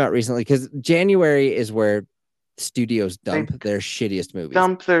nothing came out recently because January is where studios dump their shittiest movies.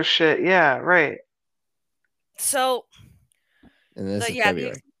 Dump their shit. Yeah, right. So, and this is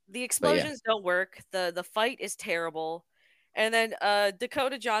February. The explosions don't work. The fight is terrible. And then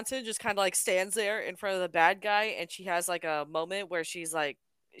Dakota Johnson just kind of stands there in front of the bad guy, and she has a moment where she's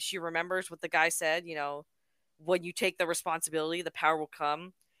she remembers what the guy said, when you take the responsibility, the power will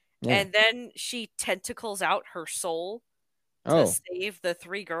come. Yeah. And then she tentacles out her soul to save the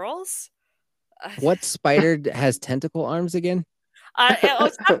 3 girls. What spider has tentacle arms again?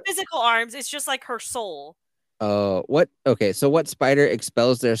 It's not physical arms. It's just her soul. What? Okay, so what spider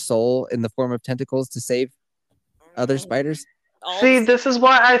expels their soul in the form of tentacles to save other spiders? See, this is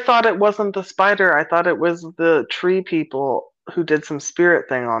why I thought it wasn't the spider. I thought it was the tree people who did some spirit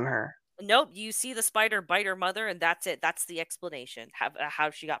thing on her. Nope, you see the spider bite her mother, and that's it. That's the explanation. How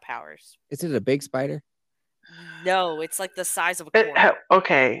she got powers. Is it a big spider? No, it's the size of a corn.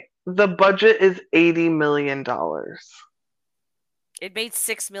 Okay, the budget is $80 million. It made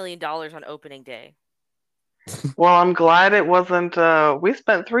 $6 million on opening day. Well, I'm glad it wasn't. We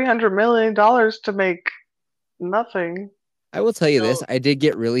spent $300 million to make nothing. I will tell you this. I did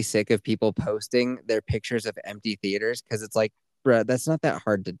get really sick of people posting their pictures of empty theaters because it's like, bruh, that's not that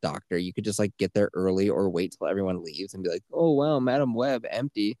hard to doctor. You could just like get there early or wait till everyone leaves and be like, oh, wow, Madam Web,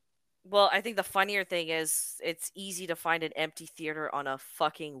 empty. Well, I think the funnier thing is it's easy to find an empty theater on a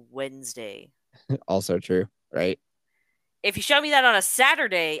fucking Wednesday. Also true, right? If you show me that on a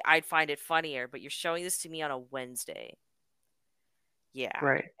Saturday, I'd find it funnier, but you're showing this to me on a Wednesday. Yeah.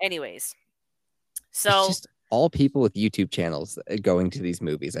 Right. Anyways. So it's just all people with YouTube channels going to these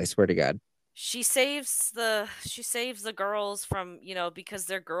movies. I swear to God. She saves the girls from, because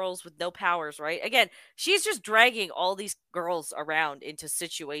they're girls with no powers, right? Again, she's just dragging all these girls around into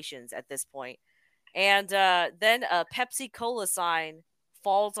situations at this point. And then a Pepsi Cola sign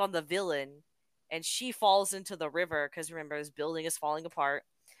falls on the villain and she falls into the river because remember this building is falling apart.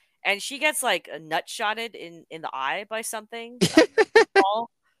 And she gets like a nut shotted in the eye by something.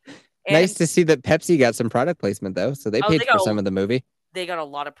 Nice to see that Pepsi got some product placement though. So they paid for some of the movie. They got a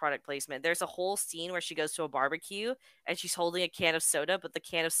lot of product placement. There's a whole scene where she goes to a barbecue and she's holding a can of soda, but the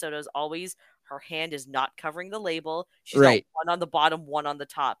can of soda is always her hand is not covering the label. She's got one on the bottom, one on the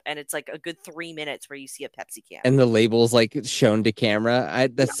top, and it's like a good 3 minutes where you see a Pepsi can. And the label's like shown to camera.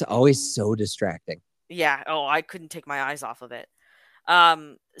 That's always so distracting. Yeah. Oh, I couldn't take my eyes off of it.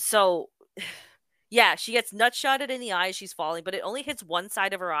 So yeah, she gets nutshotted in the eye. She's falling, but it only hits one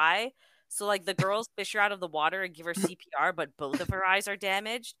side of her eye. So, like, the girls fish her out of the water and give her CPR, but both of her eyes are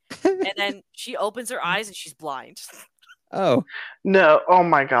damaged. And then she opens her eyes and she's blind. Oh. No. Oh,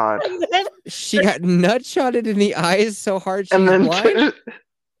 my God. She got nutshotted in the eyes so hard she's blind?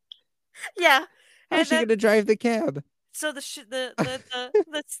 Yeah. How's she going to drive the cab? So the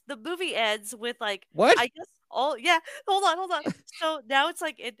movie ends with, like... What? I guess hold on. So now it's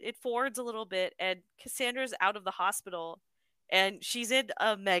like it forwards a little bit and Cassandra's out of the hospital. And she's in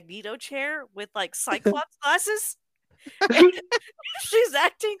a Magneto chair with like Cyclops glasses. And she's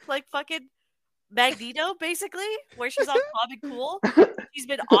acting like fucking Magneto, basically, where she's all calm and cool. She's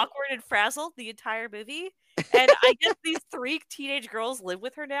been awkward and frazzled the entire movie. And I guess these 3 teenage girls live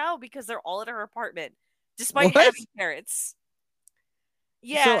with her now because they're all in her apartment, despite having parents.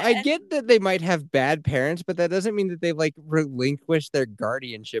 Yeah. So I get that they might have bad parents, but that doesn't mean that they've like relinquished their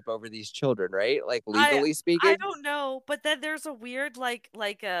guardianship over these children, right? Like legally speaking. I don't know, but then there's a weird like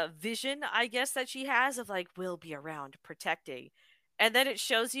a vision, I guess, that she has of like we'll be around protecting. And then it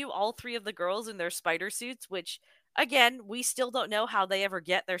shows you all 3 of the girls in their spider suits, which again, we still don't know how they ever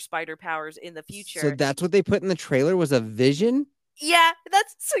get their spider powers in the future. So that's what they put in the trailer was a vision? Yeah,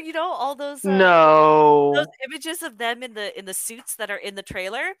 that's so all those those images of them in the suits that are in the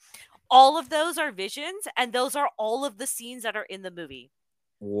trailer, all of those are visions, and those are all of the scenes that are in the movie.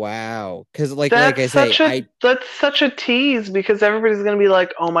 Wow, because like I say, that's such a tease because everybody's gonna be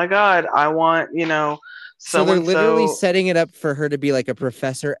like, "Oh my God, I want So they're literally setting it up for her to be like a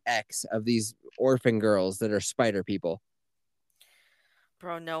Professor X of these orphan girls that are spider people.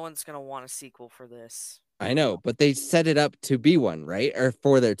 Bro, no one's gonna want a sequel for this. I know, but they set it up to be one, right? Or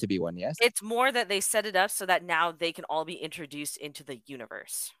for there to be one, yes? It's more that they set it up so that now they can all be introduced into the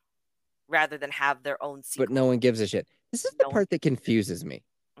universe rather than have their own sequel. But no one gives a shit. This is the part that confuses me.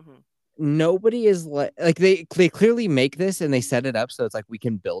 Mm-hmm. Nobody is like they clearly make this and they set it up so it's like we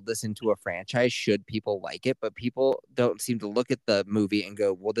can build this into a franchise should people like it, but people don't seem to look at the movie and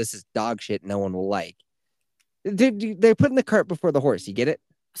go, well, this is dog shit no one will like. They're putting the cart before the horse. You get it?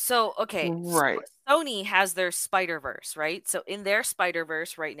 So, okay. Right. So Sony has their Spider-Verse, right? So in their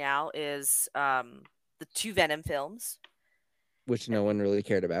Spider-Verse right now is the 2 Venom films. Which no one really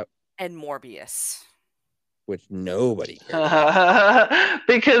cared about. And Morbius. Which nobody cared about.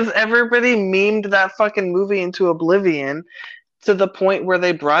 Because everybody memed that fucking movie into oblivion to the point where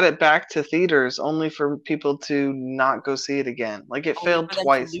they brought it back to theaters only for people to not go see it again. Like it failed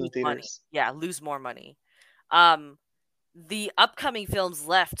twice in theaters. Money. Yeah, lose more money. The upcoming films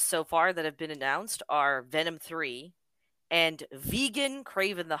left so far that have been announced are Venom 3 and Vegan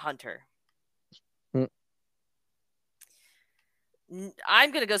Kraven the Hunter.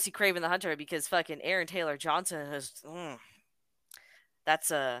 I'm going to go see Kraven the Hunter because fucking Aaron Taylor Johnson has...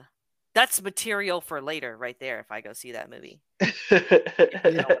 That's material for later right there if I go see that movie.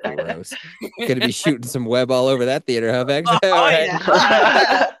 Gross. Gonna be shooting some web all over that theater, huh, Vex?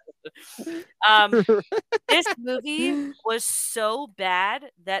 This movie was so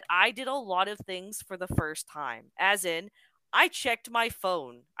bad that I did a lot of things for the first time. As in, I checked my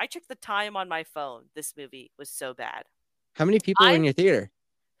phone. I checked the time on my phone. This movie was so bad. How many people were in your theater?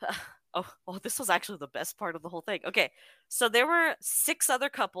 Oh, this was actually the best part of the whole thing. Okay, so there were 6 other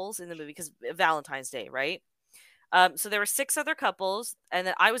couples in the movie because Valentine's Day, right? So there were 6 other couples, and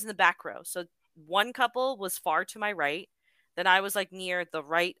then I was in the back row. So one couple was far to my right, then I was like near the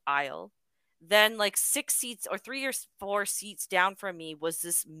right aisle. Then like 6 seats or 3 or 4 seats down from me was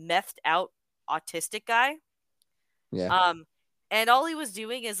this methed out autistic guy. Yeah. And all he was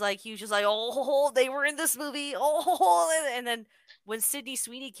doing is like he was just like, oh, they were in this movie, oh, and then when Sydney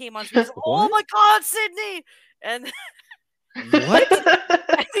Sweeney came on screen, he's like, oh my God, Sydney, and what?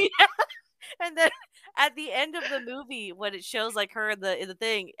 yeah. And then at the end of the movie, when it shows like her in the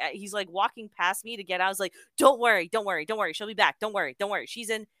thing, he's like walking past me to get out. I was like, don't worry, she'll be back. Don't worry. She's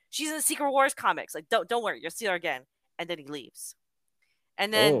in the Secret Wars comics. Like, don't worry, you'll see her again. And then he leaves.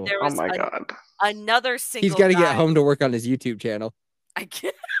 And then there was my God. Another single. He's got to get home to work on his YouTube channel. I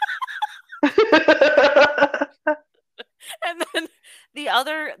can't. And then the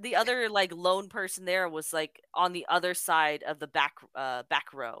other like lone person there was like on the other side of the back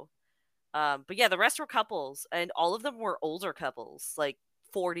row. But yeah, the rest were couples, and all of them were older couples, like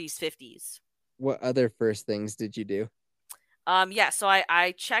 40s, 50s. What other first things did you do? Yeah, so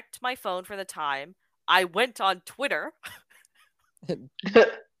I checked my phone for the time. I went on Twitter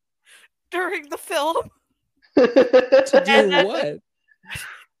during the film. To do what?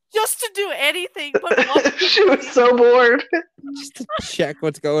 Just to do anything but watch. She was so bored. Just to check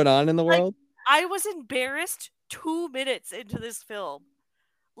what's going on in the world. I was embarrassed 2 minutes into this film.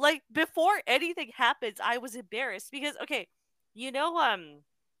 Like, before anything happens, I was embarrassed because, okay,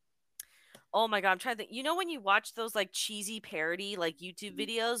 oh my God, I'm trying to think. You know when you watch those like cheesy parody like YouTube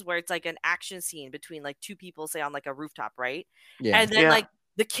videos where it's like an action scene between like 2 people, say on like a rooftop, right? Yeah. And then like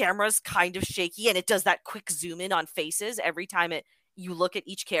the camera's kind of shaky and it does that quick zoom in on faces every time you look at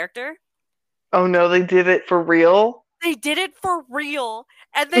each character. Oh no, they did it for real? They did it for real.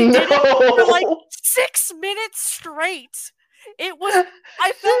 And they did it for like 6 minutes straight.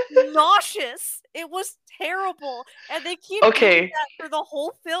 I felt nauseous. It was terrible. And they keep doing that for the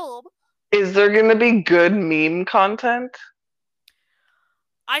whole film. Is there going to be good meme content?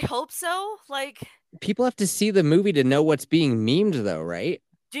 I hope so. Like, people have to see the movie to know what's being memed though, right?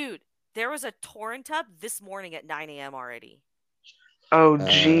 Dude, there was a torrent up this morning at 9 a.m. already. Oh,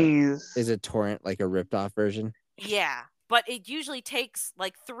 jeez. Is a torrent like a ripped off version? Yeah, but it usually takes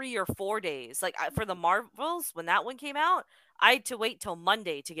like 3 or 4 days. Like for the Marvels, when that one came out, I had to wait till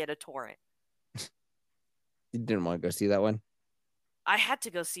Monday to get a torrent. You didn't want to go see that one? I had to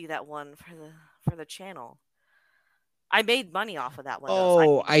go see that one for the channel. I made money off of that one.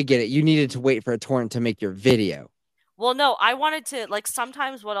 Oh, I get it. You needed to wait for a torrent to make your video. Well, no, I wanted to, like,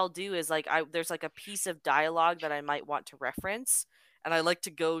 sometimes what I'll do is like there's like a piece of dialogue that I might want to reference, and I like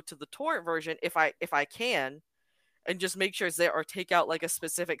to go to the torrent version if I can, and just make sure it's there or take out like a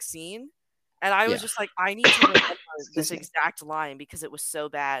specific scene. And I was just like, I need to remember this exact line because it was so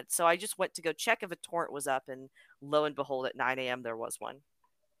bad. So I just went to go check if a torrent was up, and lo and behold, at 9 a.m. there was one.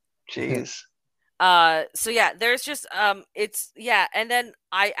 Jeez. So yeah, there's just and then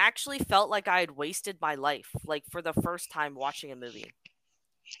I actually felt like I had wasted my life, like for the first time watching a movie.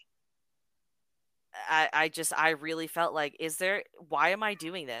 I really felt like, why am I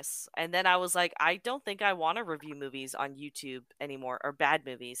doing this? And then I was like, I don't think I want to review movies on YouTube anymore, or bad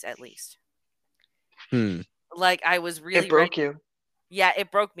movies at least. Like, I was really, it broke you. Yeah,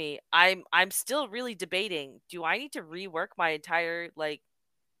 it broke me. I'm still really debating, do I need to rework my entire, like,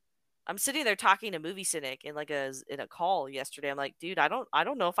 I'm sitting there talking to Movie Cynic in a call yesterday. I'm like, dude, I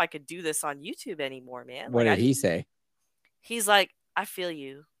don't know if I could do this on YouTube anymore, man. What did he say? He's like, I feel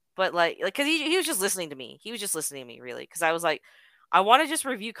you. But like, cause he was just listening to me. He was just listening to me, really. Cause I was like, I want to just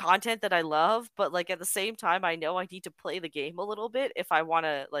review content that I love, but like at the same time, I know I need to play the game a little bit if I want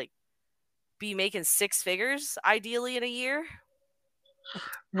to like be making 6 figures ideally in a year.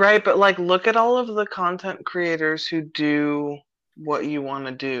 Right, but like, look at all of the content creators who do what you want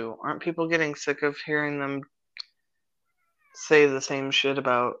to do. Aren't people getting sick of hearing them say the same shit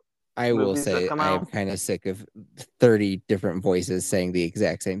about I will say I'm kind of sick of 30 different voices saying the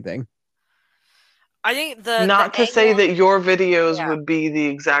exact same thing. I think not to say that your videos would be the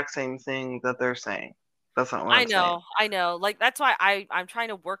exact same thing that they're saying. That's not what I'm saying. I know. Like, that's why I'm trying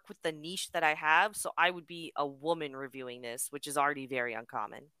to work with the niche that I have. So I would be a woman reviewing this, which is already very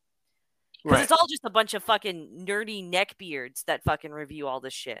uncommon. Because it's all just a bunch of fucking nerdy neckbeards that fucking review all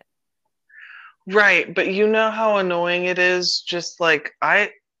this shit. Right, but you know how annoying it is? Just like,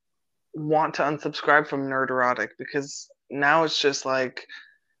 I want to unsubscribe from Nerd Erotic because now it's just like,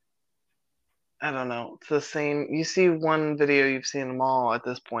 I don't know, it's the same. You see one video, you've seen them all at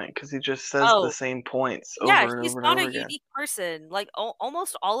this point because he just says the same points over and over and over again. Yeah, he's not a unique person. Like,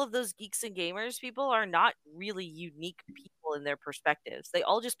 almost all of those Geeks and Gamers people are not really unique people in their perspectives. They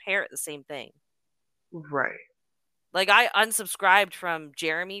all just parrot the same thing. Right. Like I unsubscribed from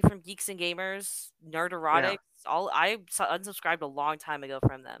Jeremy from Geeks and Gamers, Nerd Erotics. Unsubscribed a long time ago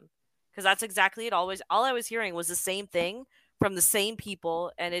from them because that's exactly it. All I was hearing was the same thing from the same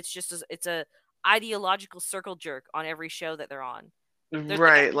people, and it's a ideological circle jerk on every show that they're on.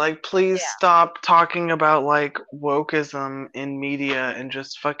 Right. Like, please stop talking about like wokeism in media and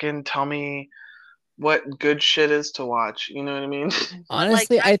just fucking tell me what good shit is to watch. You know what I mean?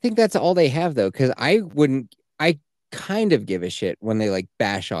 Honestly, I think that's all they have though, because I kind of give a shit when they like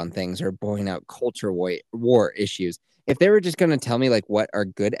bash on things or point out culture war issues. If they were just going to tell me like what are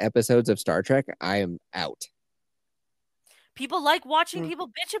good episodes of Star Trek, I am out. People like watching people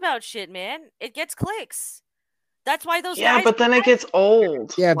bitch about shit, man. It gets clicks. That's why those guys. But then it gets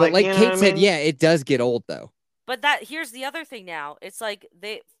old. Yeah, but like Kate said, yeah, it does get old though. But here's the other thing now. It's like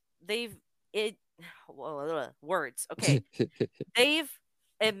words. Okay. They've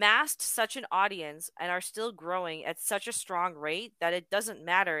amassed such an audience and are still growing at such a strong rate that it doesn't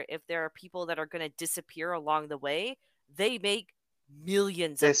matter if there are people that are going to disappear along the way. They make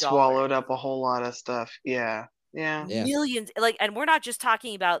millions of dollars. They swallowed up a whole lot of stuff. Yeah. Millions. Like, and we're not just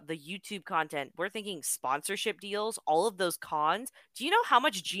talking about the YouTube content. We're thinking sponsorship deals, all of those cons. Do you know how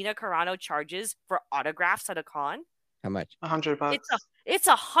much Gina Carano charges for autographs at a con? How much? $100. It's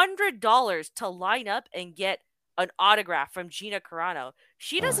 $100 to line up and get an autograph from Gina Carano.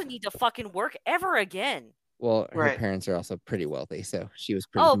 She doesn't need to fucking work ever again. Well, her parents are also pretty wealthy, so she was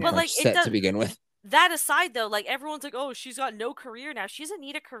pretty much set to begin with. That aside, though, like everyone's like, oh, she's got no career now. She doesn't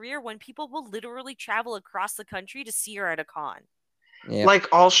need a career when people will literally travel across the country to see her at a con. Yep. Like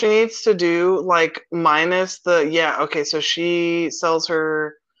all she needs to do, like minus the so she sells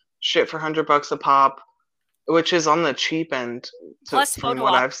her shit for $100 a pop, which is on the cheap end. Plus from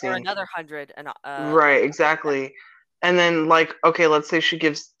what I've seen, another $100 and right, exactly. And then like, okay, let's say she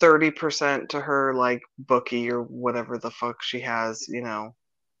gives 30% to her like bookie or whatever the fuck she has, you know,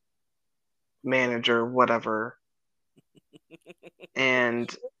 manager, whatever.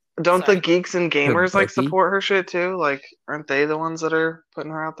 And don't the geeks and gamers like support her shit too? Like, aren't they the ones that are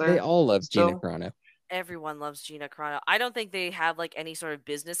putting her out there? They all love Gina Carano. Everyone loves Gina Carano. I don't think they have like any sort of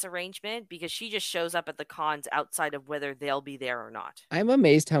business arrangement because she just shows up at the cons outside of whether they'll be there or not. I'm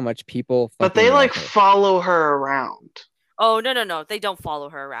amazed how much people. But they like follow her around. Oh no! They don't follow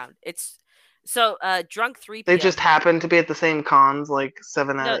her around. It's so Drunk 3PO. They just happen to be at the same cons like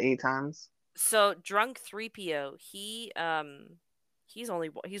 7 out of 8 times. So Drunk 3PO, he's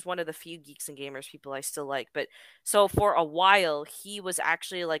one of the few geeks and gamers people I still like. But so for a while he was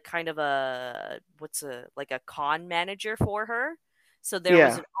actually like kind of a con manager for her. So there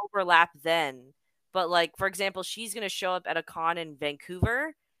was an overlap then. But like for example, she's gonna show up at a con in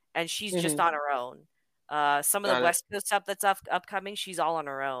Vancouver and she's just on her own. Some of the West Coast stuff that's upcoming, she's all on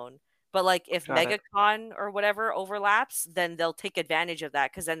her own. But like if MegaCon or whatever overlaps, then they'll take advantage of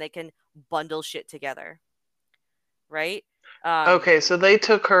that because then they can bundle shit together. Right? Okay, so they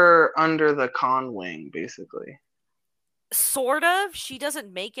took her under the con wing, basically. Sort of. She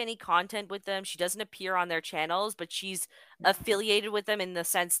doesn't make any content with them. She doesn't appear on their channels, but she's affiliated with them in the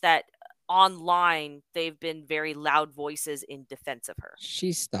sense that online they've been very loud voices in defense of her.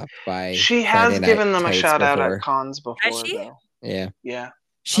 She stopped by. She has given them a shout out at cons before. Has she? Though. Yeah.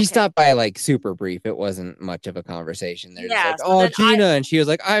 She stopped by like super brief. It wasn't much of a conversation. They're just like, so oh, Gina. And she was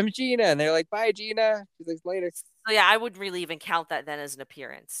like, I'm Gina. And they're like, bye, Gina. She's like, later. So yeah, I wouldn't really even count that then as an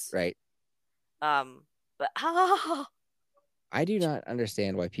appearance. Right. But I do not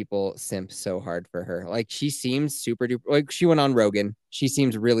understand why people simp so hard for her. Like she seems super duper, like she went on Rogan. She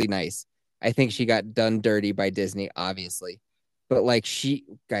seems really nice. I think she got done dirty by Disney, obviously. But like she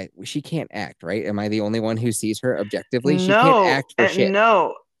can't act, right? Am I the only one who sees her objectively? She can't act for shit.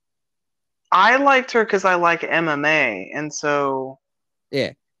 No. I liked her because I like MMA. And so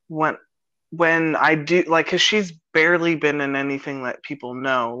when I do like, because she's barely been in anything that people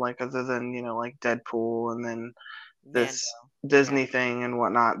know, like other than, you know, like Deadpool and then this Disney thing and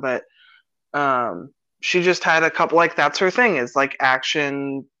whatnot. But she just had a couple, like that's her thing, is like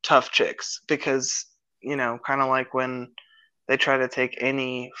action tough chicks, because, you know, kind of like when they try to take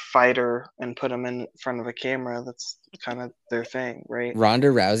any fighter and put them in front of a camera, that's kind of their thing, right? Ronda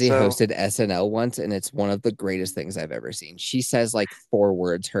Rousey hosted SNL once, and it's one of the greatest things I've ever seen. She says like 4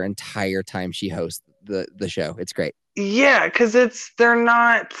 words her entire time she hosts the show. It's great. Yeah, because it's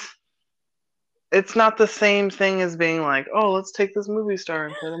not the same thing as being like, oh, let's take this movie star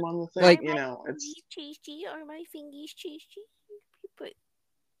and put him on the thing. Like, you know, it's tasty. Are my fingies tasty?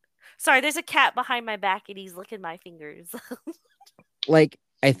 Sorry, there's a cat behind my back and he's licking my fingers. Like,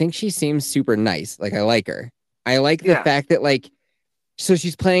 I think she seems super nice. Like, I like her. I like the fact that, like, So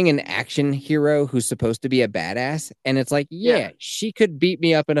she's playing an action hero who's supposed to be a badass, and it's like, yeah, she could beat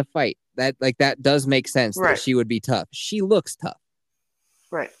me up in a fight. That does make sense that she would be tough. She looks tough.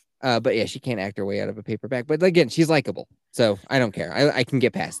 Right. But yeah, she can't act her way out of a paper bag. But again, she's likable, so I don't care. I can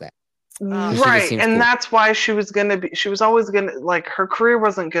get past that. Right, and cool. That's why she was always gonna, like, her career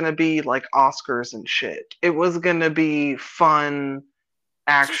wasn't gonna be like Oscars and shit. It was gonna be fun,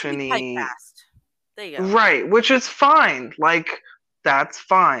 actiony. There you go. Right, which is fine. Like, that's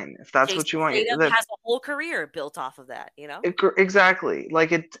fine if that's what you want. Tatum has a whole career built off of that, you know? Exactly.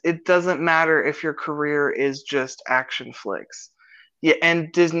 Like, it doesn't matter if your career is just action flicks. Yeah,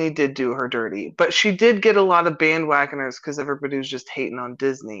 and Disney did do her dirty, but she did get a lot of bandwagoners because everybody was just hating on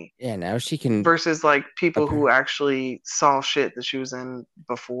Disney. Yeah, now she can versus like people who actually saw shit that she was in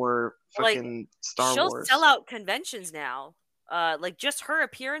before fucking Star Wars. She'll sell out conventions now. Like just her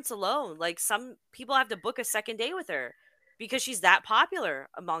appearance alone, like some people have to book a second day with her because she's that popular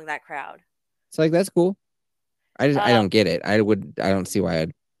among that crowd. It's like, that's cool. I don't get it. I don't see why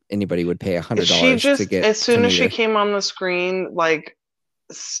anybody would pay $100 to get. As soon as she came on the screen, like,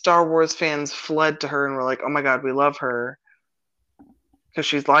 Star Wars fans fled to her and were like, "Oh my god, we love her because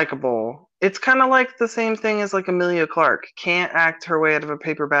she's likable." It's kind of like the same thing as like Emilia Clarke. Can't act her way out of a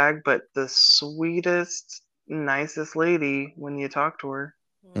paper bag, but the sweetest, nicest lady when you talk to her.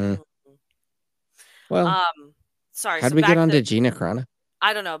 Well, sorry. How did we get on to Gina Carano?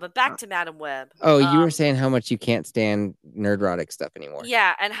 I don't know, but back to Madam Web. Oh, you were saying how much you can't stand nerdrotic stuff anymore.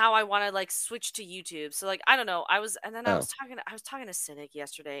 Yeah, and how I want to like switch to YouTube. So like, I don't know. I was talking to Cynic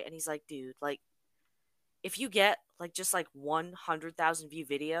yesterday, and he's like, dude, like, if you get like just like 100,000 view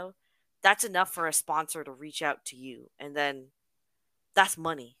video, that's enough for a sponsor to reach out to you, and then that's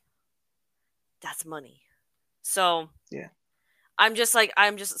money. That's money. So yeah. I'm trying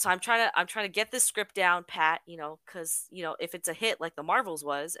to get this script down, Pat, you know, because, you know, if it's a hit like the Marvels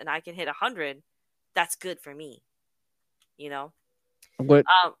was and I can hit 100, that's good for me, you know. What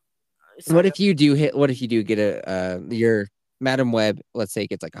if you do get your Madam Web, let's say,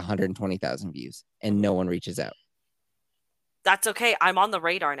 gets like 120,000 views and no one reaches out? That's okay. I'm on the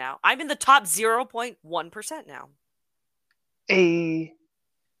radar now. I'm in the top 0.1% now.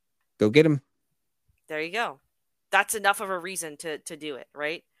 Go get him. There you go. That's enough of a reason to do it,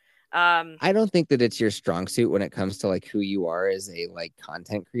 right? I don't think that it's your strong suit when it comes to like who you are as a like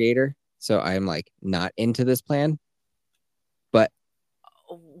content creator. So I'm like not into this plan. But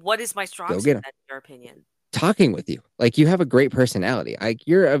what is my strong suit in your opinion? Talking with you. Like, you have a great personality. Like,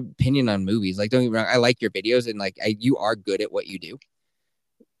 your opinion on movies, like, don't get me wrong, I like your videos and like you are good at what you do.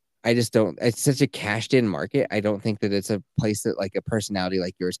 I just don't. It's such a cashed in market. I don't think that it's a place that like a personality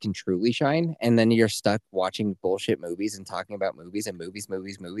like yours can truly shine. And then you're stuck watching bullshit movies and talking about movies and movies.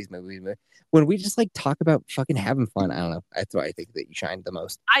 When we just like talk about fucking having fun, I don't know. That's why I think that you shine the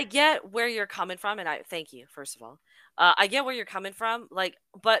most. I get where you're coming from, and I thank you, first of all. I get where you're coming from, like,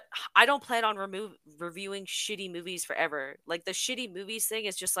 but I don't plan on reviewing shitty movies forever. Like, the shitty movies thing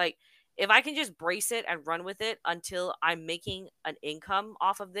is just like, if I can just brace it and run with it until I'm making an income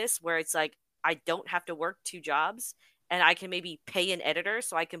off of this, where it's like I don't have to work 2 jobs and I can maybe pay an editor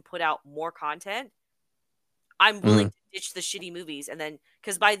so I can put out more content, I'm willing to ditch the shitty movies. And then,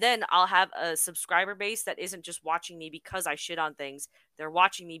 because by then I'll have a subscriber base that isn't just watching me because I shit on things. They're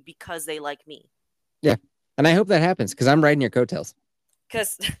watching me because they like me. Yeah. And I hope that happens because I'm riding your coattails. And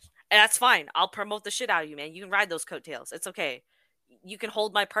that's fine. I'll promote the shit out of you, man. You can ride those coattails. It's okay. You can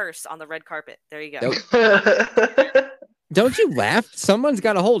hold my purse on the red carpet. There you go. Don't you laugh? Someone's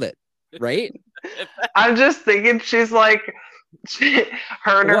got to hold it, right? I'm just thinking she's like,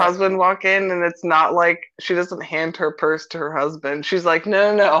 her and her husband walk in, and it's not like she doesn't hand her purse to her husband. She's like,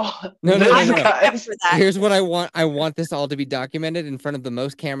 no. Guys. Here's what I want. I want this all to be documented in front of the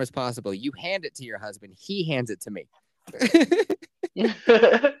most cameras possible. You hand it to your husband. He hands it to me.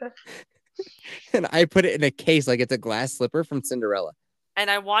 And I put it in a case like it's a glass slipper from Cinderella.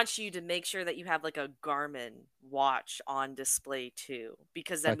 And I want you to make sure that you have like a Garmin watch on display too,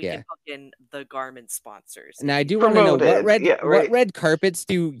 because then we can hook in the Garmin sponsors. Now I do want to know what red carpets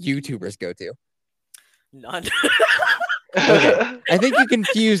do YouTubers go to? None. Okay. I think you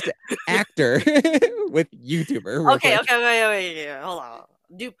confused actor with YouTuber. Okay, wait, hold on.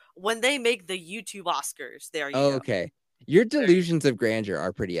 Dude, when they make the YouTube Oscars, there you go. Okay. Your delusions of grandeur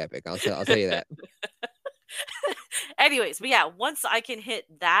are pretty epic. I'll tell you that. Anyways, but yeah, once I can hit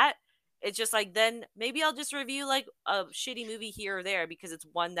that, it's just like, then maybe I'll just review like a shitty movie here or there because it's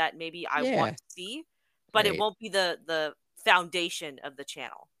one that maybe I want to see, but it won't be the foundation of the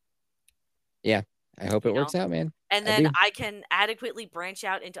channel. Yeah. I hope it works out, man. And then I can adequately branch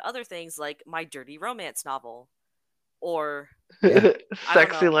out into other things like my dirty romance novel. or Vex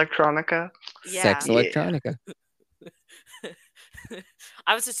Electronica. Yeah. Sex Electronica.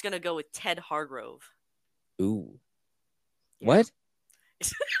 I was just gonna go with Ted Hargrove. Ooh. Yeah. What?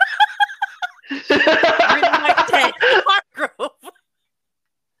 Written by Ted Hargrove.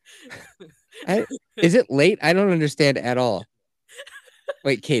 Is it late? I don't understand at all.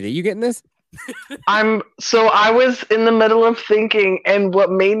 Wait, Kate, are you getting this? I was in the middle of thinking, and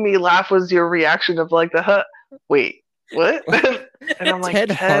what made me laugh was your reaction of like wait, what? And I'm like,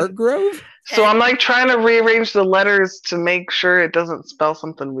 Ted Hargrove? So I'm like trying to rearrange the letters to make sure it doesn't spell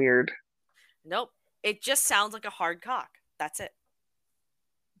something weird. Nope. It just sounds like a hard cock. That's it.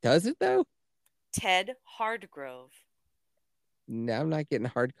 Does it though? Ted Hardgrove. No, I'm not getting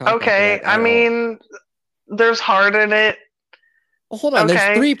hard cock. Okay, I mean, there's hard in it. Well, hold on,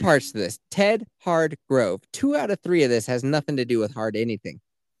 there's 3 parts to this. Ted Hardgrove. 2 out of 3 of this has nothing to do with hard anything.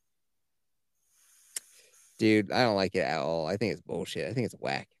 Dude, I don't like it at all. I think it's bullshit. I think it's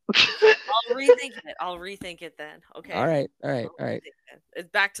whack. I'll rethink it then. Okay. All right. It's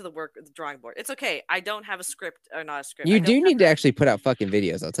back to the drawing board. It's okay. I don't have a script or not a script. You do need to actually put out fucking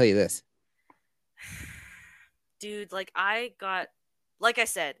videos. I'll tell you this. Dude, like I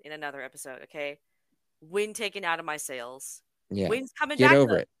said in another episode, okay? Wind taken out of my sails. Yeah. Wind's coming back. Get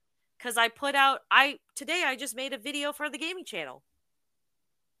over it. Because today I just made a video for the gaming channel.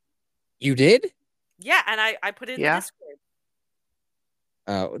 You did? Yeah, and I put it in the Discord.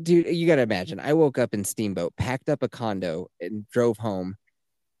 Oh, dude, you got to imagine. I woke up in Steamboat, packed up a condo, and drove home.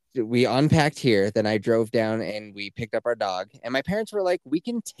 We unpacked here, then I drove down and we picked up our dog. And my parents were like, we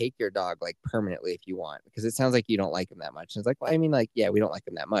can take your dog like permanently if you want, because it sounds like you don't like him that much. And it's like, well, I mean, like, yeah, we don't like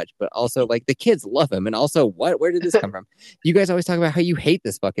him that much, but also like the kids love him. And also, where did this come from? You guys always talk about how you hate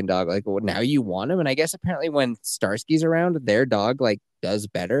this fucking dog. Like, well, now you want him. And I guess apparently when Starsky's around, their dog like does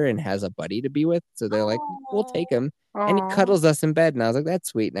better and has a buddy to be with. So they're like, we'll take him. And he cuddles us in bed. And I was like, that's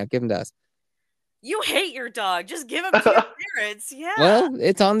sweet. Now give him to us. You hate your dog. Just give him to your parents. Yeah. Well,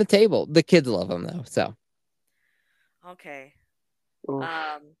 it's on the table. The kids love him though. So. Okay.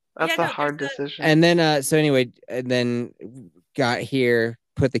 That's a hard decision. And then, so anyway, and then got here,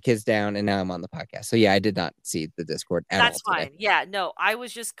 put the kids down, and now I'm on the podcast. So yeah, I did not see the Discord at all. That's fine. Today. Yeah, no, I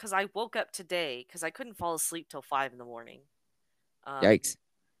was just because I woke up today because I couldn't fall asleep till 5 a.m. Yikes.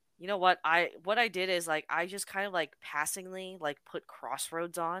 You know what? I did is like I just kind of like passingly like put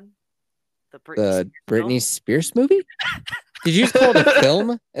Crossroads on. The Britney Spears movie? Did you just call it a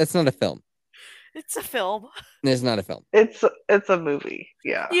film? It's not a film. It's a film. It's not a film. It's a movie.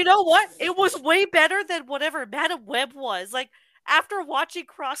 Yeah. You know what? It was way better than whatever Madam Web was. Like after watching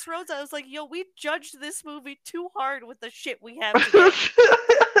Crossroads, I was like, yo, we judged this movie too hard with the shit we have today.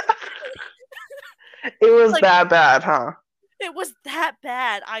 It was like, that bad, huh? It was that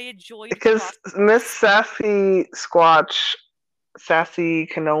bad. I enjoyed because Miss Sassy Squatch, Sassy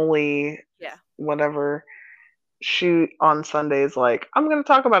Cannoli, whatever, she on Sundays like, I'm gonna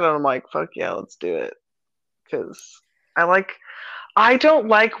talk about it. I'm like, fuck yeah, let's do it. Because I don't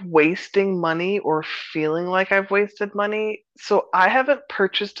like wasting money or feeling like I've wasted money. So I haven't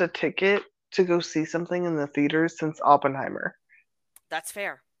purchased a ticket to go see something in the theaters since Oppenheimer. That's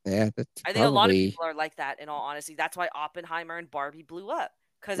fair. Yeah, I think a lot of people are like that, in all honesty. That's why Oppenheimer and Barbie blew up.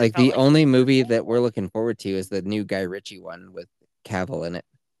 Because like the only movie that we're looking forward to is the new Guy Ritchie one with Cavill in it.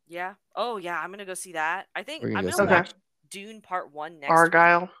 Yeah. Oh, yeah. I'm gonna go see that. I think I'm gonna watch Dune Part 1 next.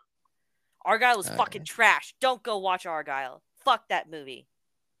 Argyle. Week. Argyle is fucking trash. Don't go watch Argyle. Fuck that movie.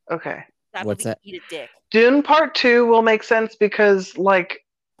 Okay. What's that? Eat a dick. Dune Part 2 will make sense because, like,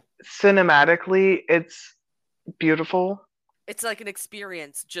 cinematically, it's beautiful. It's like an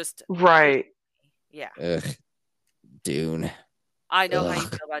experience, just right. Yeah. Ugh. Dune. I know how you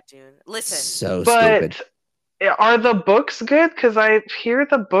feel about Dune. Listen, so stupid. Are the books good? Because I hear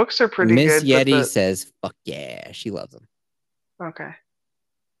the books are pretty good. Miss Yeti says, "Fuck yeah, she loves them." Okay.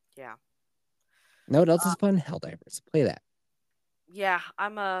 Yeah. No, what else is fun? Helldivers. Play that. Yeah, I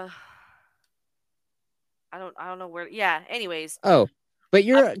don't know where. Yeah. Anyways. Oh. But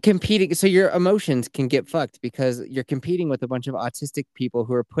you're competing, so your emotions can get fucked because you're competing with a bunch of autistic people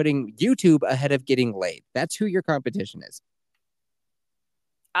who are putting YouTube ahead of getting laid. That's who your competition is.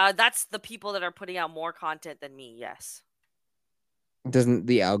 That's the people that are putting out more content than me, yes. Doesn't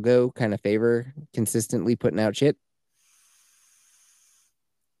the algo kind of favor consistently putting out shit?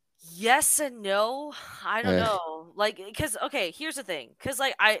 Yes and no. I don't know. Like, because, okay, here's the thing. Because,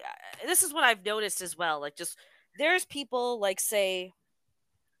 like, this is what I've noticed as well. Like, just, there's people, like, say,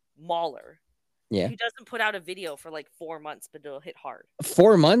 Mauler. Yeah. Who doesn't put out a video for like 4 months, but it'll hit hard.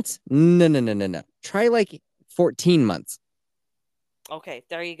 4 months? No. Try like 14 months. Okay,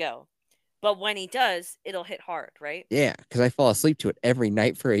 there you go. But when he does, it'll hit hard, right? Yeah, because I fall asleep to it every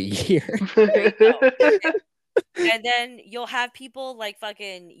night for a year. There you go. And then you'll have people like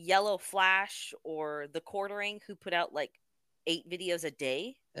fucking Yellow Flash or the Quartering who put out like 8 videos a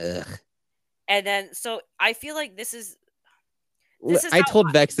day. Ugh. And then, so I feel like this is I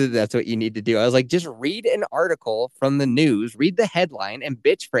told Vex that that's what you need to do. I was like, just read an article from the news, read the headline, and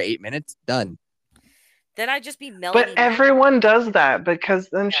bitch for 8 minutes. Done. Then I'd just be Melody. But everyone does that because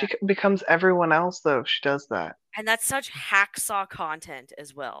then she becomes everyone else, though, if she does that. And that's such hacksaw content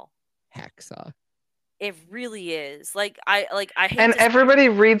as well. Hacksaw. It really is. Like I hate. And everybody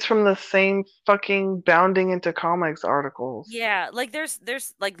reads from the same fucking bounding into comics articles. Yeah, like there's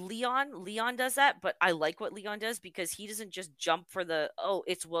like Leon. Leon does that, but I like what Leon does because he doesn't just jump for the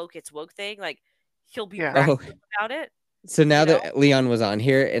it's woke thing. Like he'll be rational about it. So now that Leon was on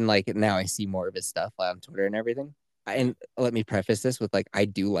here, and like now I see more of his stuff on Twitter and everything. And let me preface this with like, I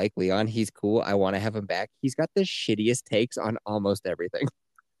do like Leon. He's cool. I want to have him back. He's got the shittiest takes on almost everything.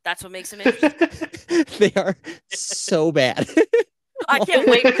 That's what makes him interesting. They are so bad. I can't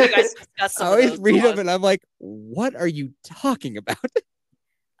wait for you guys to discuss some I always read them and I'm like, what are you talking about?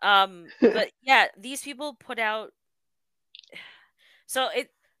 But yeah, these people put out. So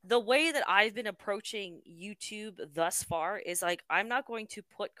the way that I've been approaching YouTube thus far is like, I'm not going to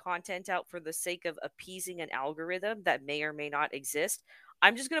put content out for the sake of appeasing an algorithm that may or may not exist.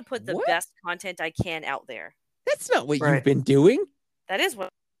 I'm just going to put the best content I can out there. That's not what you've been doing. That is what.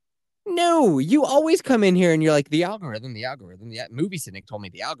 No, you always come in here and you're like, the algorithm. The movie cynic told me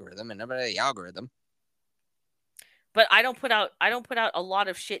the algorithm, and nobody the algorithm. But I don't put out a lot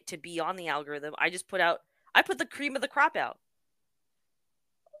of shit to be on the algorithm. I put the cream of the crop out.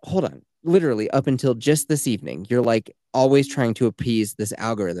 Hold on. Literally up until just this evening, you're like always trying to appease this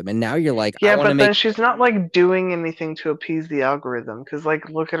algorithm. And now you're like, yeah, but then she's not like doing anything to appease the algorithm. Because like,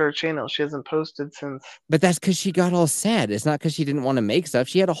 look at her channel. She hasn't posted since. But that's because she got all sad. It's not because she didn't want to make stuff.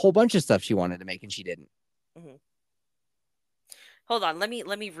 She had a whole bunch of stuff she wanted to make and she didn't. Mm-hmm. Hold on. Let me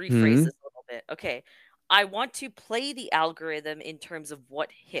rephrase this a little bit. Okay. I want to play the algorithm in terms of what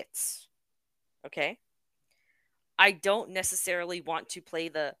hits. Okay. I don't necessarily want to play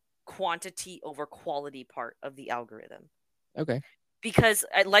the quantity over quality part of the algorithm. Okay. Because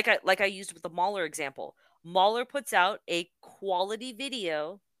like I used with the Mahler example, Mahler puts out a quality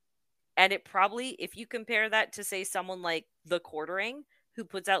video, and it probably, if you compare that to say someone like The Quartering, who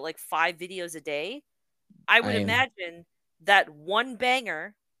puts out like 5 videos a day, I would imagine that one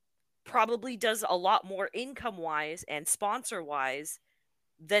banger probably does a lot more income wise and sponsor wise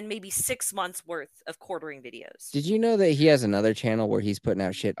than maybe 6 months worth of Quartering videos. Did you know that he has another channel where he's putting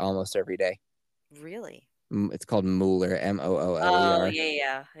out shit almost every day? Really? It's called Mooler, Mooler. Oh,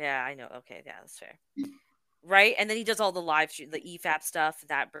 yeah, I know. Okay, yeah, that's fair. Right? And then he does all the live stream, the EFAP stuff,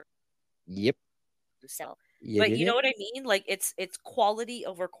 that. Yep. Sell. But you know what I mean? Like it's quality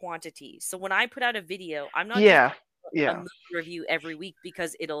over quantity. So when I put out a video, I'm not a movie review every week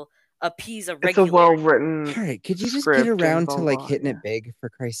because it'll appease a regular. It's a well-written. All right, could you just get around to like hitting it big, for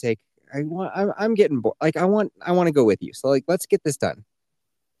Christ's sake? I'm getting bored. Like I want to go with you. So like, let's get this done.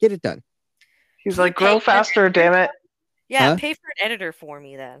 Get it done. He's like, grow faster, damn it. Yeah, pay for an editor for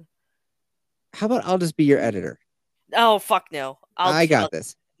me then. How about I'll just be your editor? Oh fuck no! I got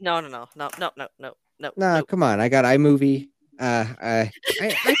this. No. Nah, come on. I got iMovie.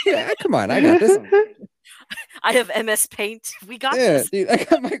 Come on. I got this. I have MS Paint. We got this. Dude, I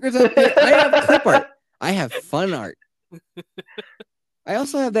got Microsoft Paint. I have clip art. I have fun art. I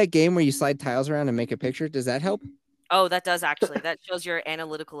also have that game where you slide tiles around and make a picture. Does that help? Oh, that does actually. That shows your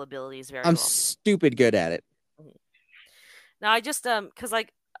analytical abilities very well. I'm stupid good at it. Now I just because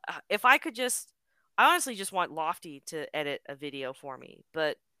like if I could just, I honestly just want Lofty to edit a video for me,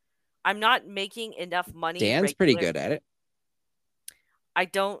 but I'm not making enough money. Dan's pretty good at it. I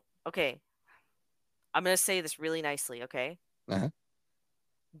don't. Okay, I'm gonna say this really nicely. Okay. Uh-huh.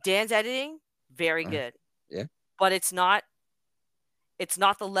 Dan's editing very good. Yeah. But it's not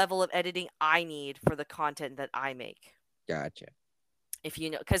the level of editing I need for the content that I make. Gotcha. If you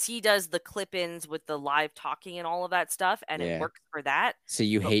know, because he does the clip-ins with the live talking and all of that stuff, and it works for that. So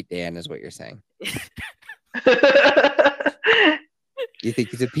you hate Dan, is what you're saying. You think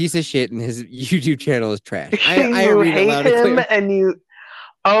he's a piece of shit and his YouTube channel is trash. I you hate him and you...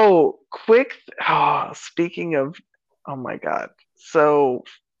 Oh, quick... speaking of... Oh my God. So,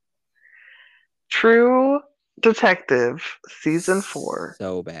 True Detective Season 4.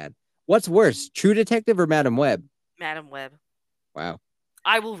 So bad. What's worse, True Detective or Madam Web? Madam Web. Wow.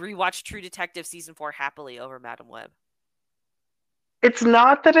 I will rewatch True Detective Season 4 happily over Madam Web. It's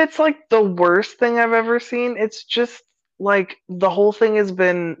not that it's like the worst thing I've ever seen. It's just like the whole thing has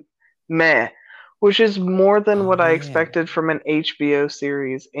been meh, which is more than what I expected from an HBO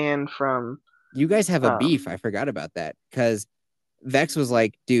series and from. You guys have a beef. I forgot about that because Vex was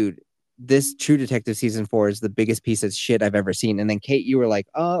like, dude, this True Detective season 4 is the biggest piece of shit I've ever seen. And then Kate, you were like,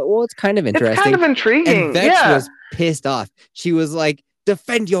 well, it's kind of interesting. It's kind of intriguing. And Vex was pissed off. She was like,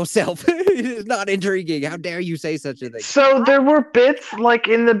 defend yourself. It's not intriguing. How dare you say such a thing? So there were bits like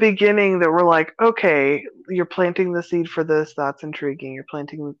in the beginning that were like, okay, you're planting the seed for this. That's intriguing. You're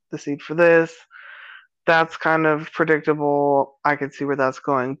planting the seed for this. That's kind of predictable. I could see where that's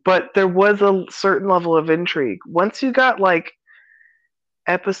going. But there was a certain level of intrigue. Once you got like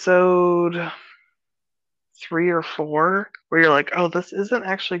episode 3 or 4, where you're like, oh, this isn't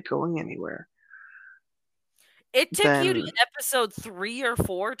actually going anywhere. It took you to episode 3 or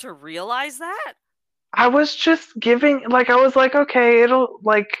 4 to realize that? I was just giving, like, I was like, okay, it'll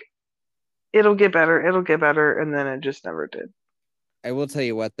get better, and then it just never did. I will tell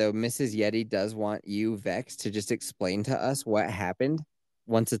you what, though, Mrs. Yeti does want you, Vex, to just explain to us what happened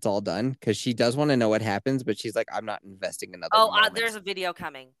once it's all done, because she does want to know what happens, but she's like, I'm not investing another moment. There's a video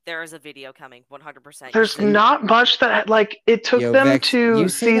coming. There is a video coming, 100%. There's not much that, like, it took them Vex, to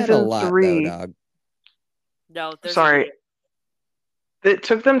season 3. Though, dog. No, sorry. It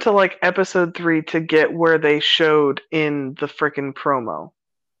took them to, like, episode 3 to get where they showed in the frickin' promo.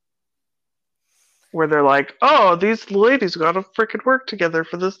 Where they're like, oh, these ladies gotta frickin' work together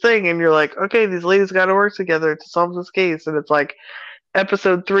for this thing. And you're like, okay, these ladies gotta work together to solve this case. And it's like,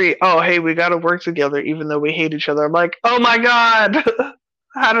 episode 3, oh, hey, we gotta work together even though we hate each other. I'm like, oh my god!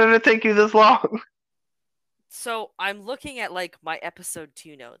 How did it take you this long? So I'm looking at like my episode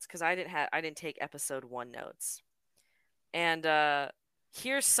 2 notes because I didn't take episode 1 notes, and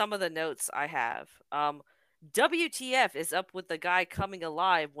here's some of the notes I have. WTF is up with the guy coming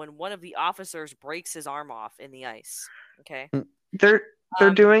alive when one of the officers breaks his arm off in the ice. Okay, they're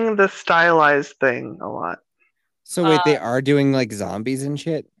doing the stylized thing a lot. So wait, they are doing like zombies and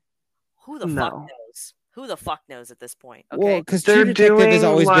shit? Who the fuck knows? Who the fuck knows at this point? Okay. Well, because True Detective has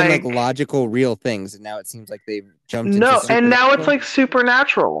always been like logical, real things, and now it seems like they've jumped into and now it's like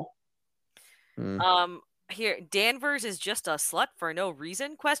supernatural. Here, Danvers is just a slut for no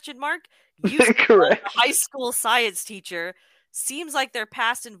reason? ? Correct. High school science teacher. Seems like their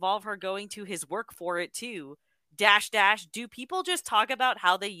past involve her going to his work for it too. .. Do people just talk about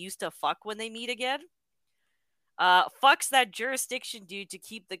how they used to fuck when they meet again? Fucks that jurisdiction dude to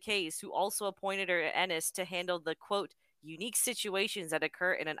keep the case, who also appointed her Ennis to handle the, quote, unique situations that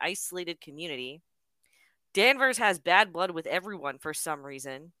occur in an isolated community. Danvers has bad blood with everyone for some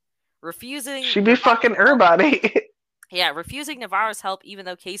reason. Refusing... She be fucking everybody. Yeah, refusing Navarro's help even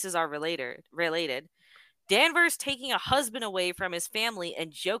though cases are related. Danvers taking a husband away from his family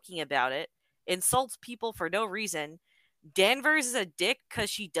and joking about it. Insults people for no reason. Danvers is a dick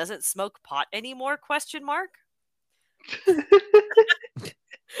because she doesn't smoke pot anymore? ?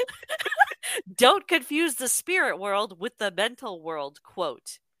 Don't confuse the spirit world with the mental world,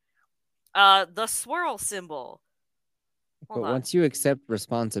 quote. The swirl symbol. But once you accept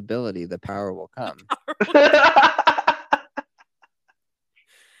responsibility, the power will come.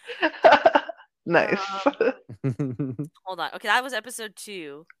 Nice. Hold on. Okay, that was episode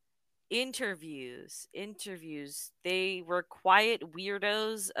 2. Interviews. They were quiet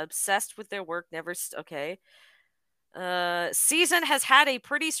weirdos, obsessed with their work, never... Okay. Season has had a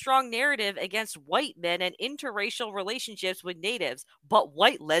pretty strong narrative against white men and interracial relationships with natives, but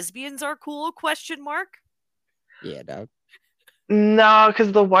white lesbians are cool? ? Yeah, dog. No,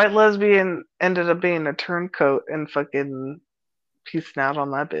 because the white lesbian ended up being a turncoat and fucking piecing out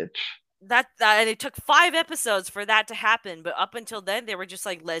on that bitch. And it took 5 episodes for that to happen, but up until then, they were just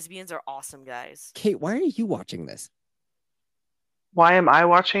like, lesbians are awesome, guys. Kate, why are you watching this? Why am I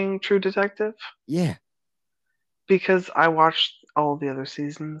watching True Detective? Yeah. Because I watched all the other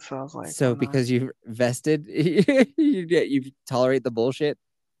seasons, so I was like... So because you've vested, you tolerate the bullshit?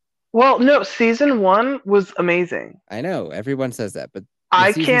 Well, no, season 1 was amazing. I know, everyone says that, but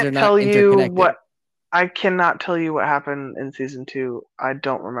I can't tell you what... I cannot tell you what happened in season 2. I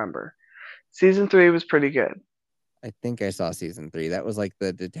don't remember. Season 3 was pretty good. I think I saw season 3. That was like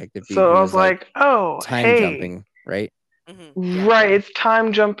the detective. So I was like, oh, time jumping, right? Mm-hmm. Right, it's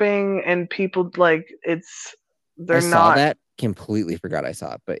time jumping, and people like it's... I saw that. Completely forgot I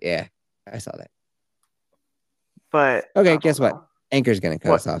saw it, but yeah, I saw that. But okay, guess what? Anchor's gonna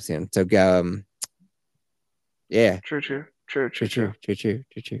cut us off soon. So yeah. True.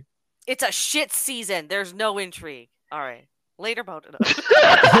 It's a shit season. There's no intrigue. All right, later about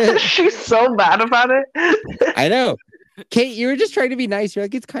it. She's so bad about it. I know. Kate, you were just trying to be nice. You're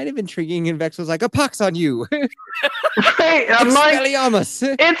like, it's kind of intriguing, and Vex was like, a pox on you. Right, I'm like,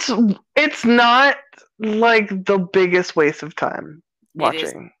 it's not like the biggest waste of time watching.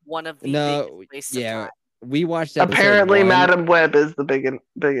 It is one of the biggest wastes of time. We watched apparently one. Madam Web is the biggest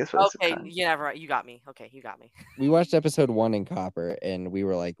waste of time. Okay, yeah, right. You got me. Okay, you got me. We watched episode 1 in Copper, and we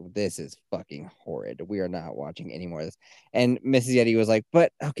were like, this is fucking horrid. We are not watching any more of this. And Mrs. Yeti was like,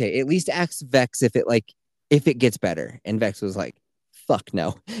 but okay, at least ask Vex if it gets better. And Vex was like, fuck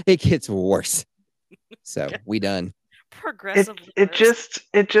no, it gets worse. So we done. Progressive. It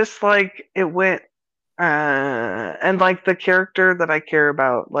just like it went and like the character that I care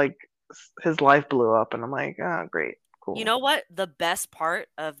about, like his life blew up, and I'm like, oh great, cool. You know what the best part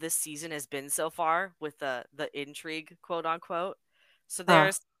of this season has been so far with the intrigue, quote unquote? So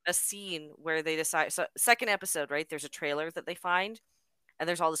there's a scene where they decide, so second episode, right? There's a trailer that they find, and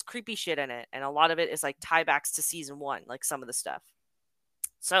there's all this creepy shit in it, and a lot of it is like tiebacks to season 1, like some of the stuff.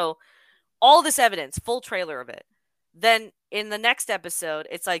 So all this evidence, full trailer of it. Then in the next episode,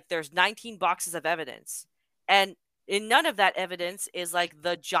 it's like there's 19 boxes of evidence. And in none of that evidence is like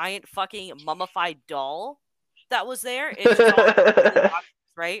the giant fucking mummified doll that was there. It's all boxes,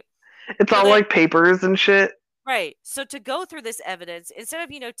 right? It's all like papers and shit. Right. So to go through this evidence, instead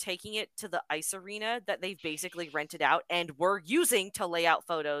of, taking it to the ice arena that they've basically rented out and were using to lay out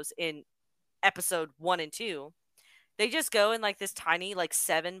photos in episode 1 and 2, they just go in like this tiny, like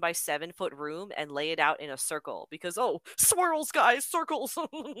 7 by 7 foot room and lay it out in a circle because, swirls, guys, circles.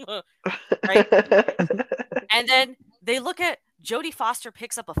 Right? And then they look at Jodie Foster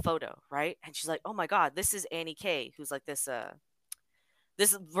picks up a photo, right? And she's like, oh my God, this is Annie Kay, who's like this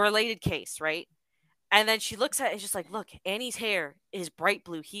related case, right? And then she looks at it and she's like, look, Annie's hair is bright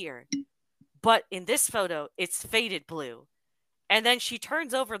blue here, but in this photo, it's faded blue. And then she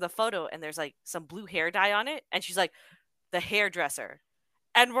turns over the photo and there's like some blue hair dye on it. And she's like, the hairdresser.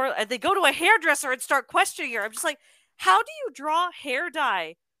 And they go to a hairdresser and start questioning her. I'm just like, how do you draw hair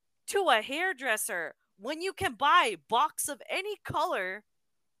dye to a hairdresser when you can buy box of any color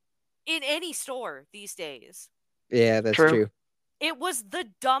in any store these days? Yeah, that's true. It was the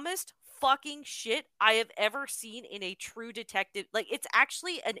dumbest fucking shit I have ever seen in a True Detective. Like, it's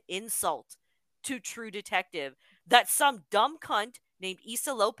actually an insult to True Detective that some dumb cunt named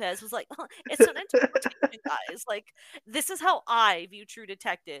Issa Lopez was like, it's an interpretation, guys. Like, this is how I view True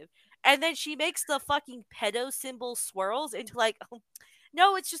Detective. And then she makes the fucking pedo symbol swirls into like,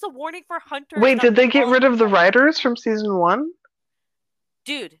 no, it's just a warning for hunters. Wait, did they get rid of the writers from season 1?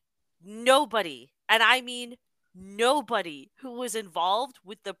 Dude, nobody, and I mean nobody who was involved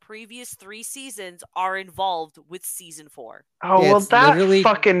with the previous 3 seasons are involved with season 4. Oh, yeah, well, that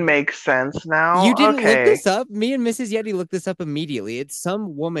fucking makes sense now. You didn't look this up? Me and Mrs. Yeti looked this up immediately. It's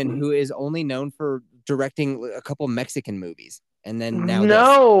some woman who is only known for directing a couple Mexican movies. And then now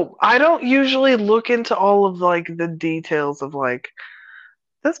No, I don't usually look into all of like the details of like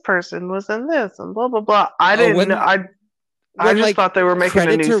this person was in this and blah blah blah. I didn't know. I just thought they were making a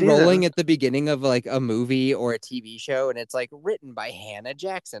new season. Credits are rolling at the beginning of like a movie or a TV show, and it's like written by Hannah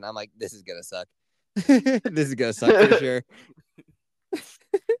Jackson. I'm like, this is gonna suck. This is gonna suck for sure.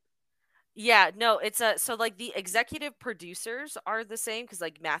 Yeah, no, it's so like the executive producers are the same because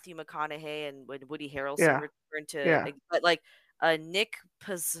like Matthew McConaughey and Woody Harrelson returned to, but like Nick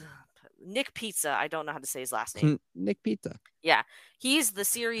Pizza, I don't know how to say his last name. Nick Pizza. Yeah, he's the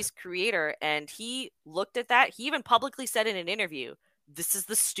series creator, and he looked at that. He even publicly said in an interview, "This is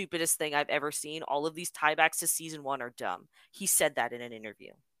the stupidest thing I've ever seen. All of these tiebacks to season 1 are dumb." He said that in an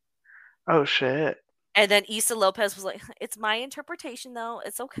interview. Oh shit. And then Issa Lopez was like, it's my interpretation, though.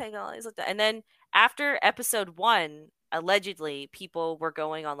 It's okay, guys. And then after episode 1, allegedly, people were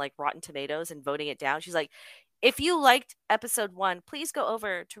going on like Rotten Tomatoes and voting it down. She's like, if you liked episode 1, please go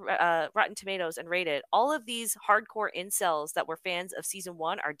over to Rotten Tomatoes and rate it. All of these hardcore incels that were fans of season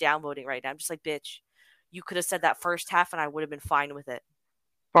 1 are downvoting right now. I'm just like, bitch, you could have said that first half and I would have been fine with it.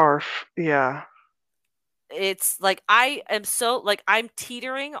 Barf. Yeah. It's like I am so like I'm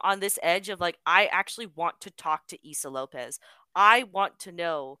teetering on this edge of like I actually want to talk to Issa Lopez. I want to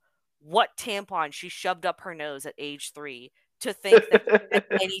know what tampon she shoved up her nose at age 3 to think that she had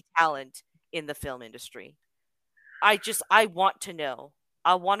any talent in the film industry. I want to know.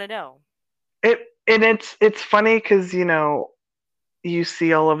 I want to know. It's funny because you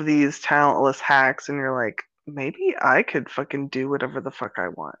see all of these talentless hacks and you're like, maybe I could fucking do whatever the fuck I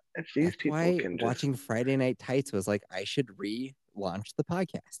want if these people can just... Watching Friday Night Tights was like, I should relaunch the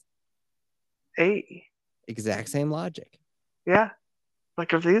podcast. Hey. Exact same logic. Yeah.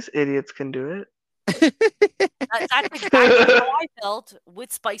 Like if these idiots can do it. That's exactly how I felt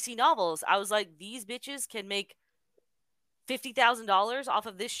with spicy novels. I was like, these bitches can make $50,000 off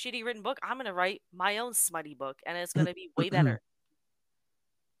of this shitty written book, I'm gonna write my own smutty book, and it's gonna be way better.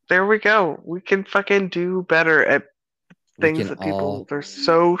 There we go. We can fucking do better at things that people are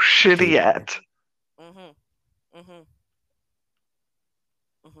so shitty at.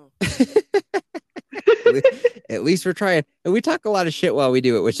 At least we're trying, and we talk a lot of shit while we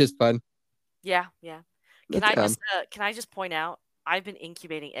do it, which is fun. Yeah. Can I just point out, I've been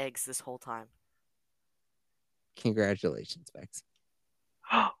incubating eggs this whole time. Congratulations, Vex.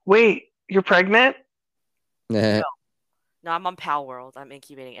 Wait, you're pregnant? No, I'm on Pal World. I'm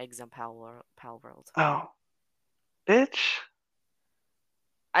incubating eggs on Pal World. Oh, bitch.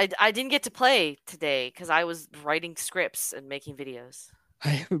 I didn't get to play today because I was writing scripts and making videos. I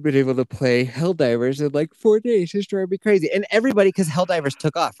haven't been able to play Helldivers in like 4 days. It's driving me crazy. And everybody, because Helldivers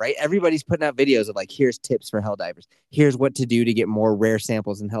took off, right? Everybody's putting out videos of like, here's tips for Helldivers. Here's what to do to get more rare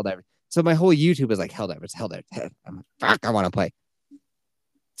samples in Helldivers. So my whole YouTube is like, Helldivers. I'm like, fuck, I want to play.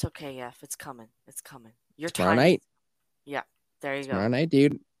 It's okay, F. It's coming. Tomorrow night. Yeah, there you go. Tomorrow night,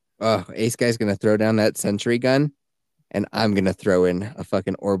 dude. Oh, Ace Guy's going to throw down that sentry gun. And I'm going to throw in a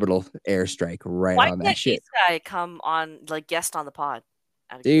fucking orbital airstrike on that shit. Why can't Ace Guy come on, like, guest on the pod?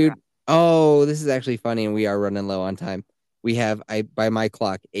 Dude, this is actually funny, and we are running low on time. We have, by my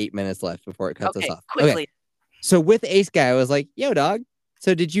clock, 8 minutes left before it cuts us off. Quickly. Okay. So with Ace Guy, I was like, yo, dog.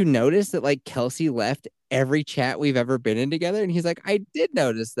 So did you notice that, like, Kelsey left every chat we've ever been in together? And he's like, I did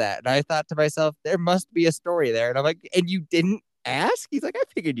notice that. And I thought to myself, there must be a story there. And I'm like, and you didn't ask? He's like, I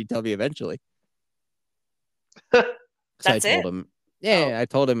figured you'd tell me eventually. So I told him. Yeah, I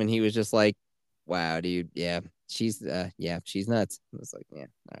told him, and he was just like, wow, dude. Yeah, she's nuts. I was like, yeah,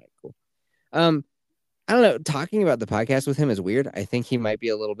 all right, cool. I don't know. Talking about the podcast with him is weird. I think he might be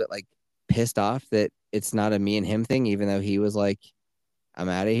a little bit like pissed off that it's not a me and him thing, even though he was like, I'm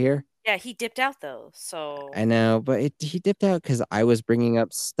out of here. Yeah, he dipped out though. So I know, but he dipped out because I was bringing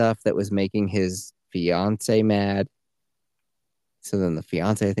up stuff that was making his fiance mad. So then the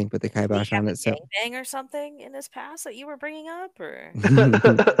fiance, I think, put the kibosh on it. So bang or something in his past that you were bringing up, or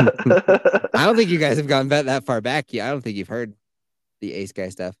I don't think you guys have gone that far back yet. I don't think you've heard the Ace Guy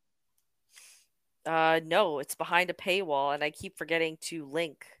stuff. No, it's behind a paywall, and I keep forgetting to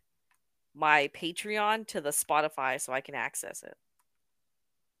link my Patreon to the Spotify so I can access it.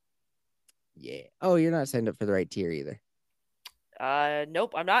 Yeah. Oh, you're not signed up for the right tier either.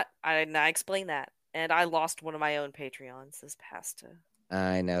 Nope, I'm not. I explained that. And I lost one of my own Patreons this past.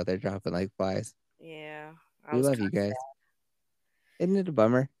 I know, they're dropping like flies. Yeah. We love you guys. Sad. Isn't it a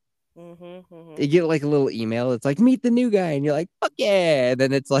bummer? Mm-hmm. You get like a little email. It's like, meet the new guy. And you're like, fuck yeah. And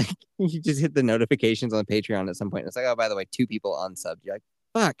then it's like, you just hit the notifications on Patreon at some point. It's like, oh, by the way, 2 people unsubbed. You're like,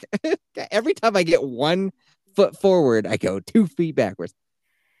 fuck. Every time I get 1 foot forward, I go 2 feet backwards.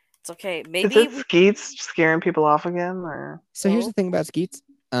 It's okay. Maybe is it Skeets scaring people off again? Or so here's the thing about Skeets.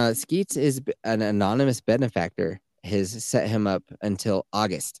 Skeets is an anonymous benefactor. Has set him up until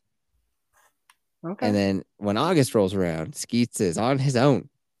August. Okay. And then when August rolls around, Skeets is on his own.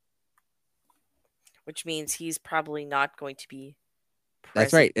 Which means he's probably not going to be present.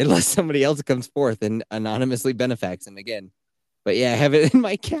 That's right. Unless somebody else comes forth and anonymously benefacts him again. But yeah, I have it in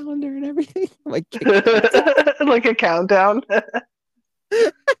my calendar and everything. Like a countdown.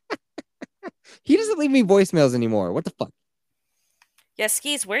 He doesn't leave me voicemails anymore. What the fuck? Yeah,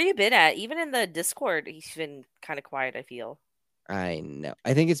 Skeets, where you been at? Even in the Discord, he's been kind of quiet, I feel. I know.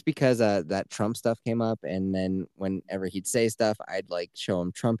 I think it's because that Trump stuff came up, and then whenever he'd say stuff, I'd like show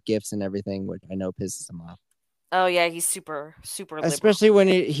him Trump gifts and everything, which I know pisses him off. Oh yeah, he's super liberal. Especially when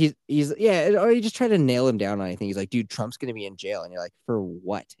he's or you just try to nail him down on anything. He's like, dude, Trump's gonna be in jail, and you're like, for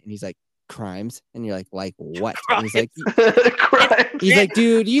what? And he's like, crimes, and you're like what? And he's like, crimes. He's like,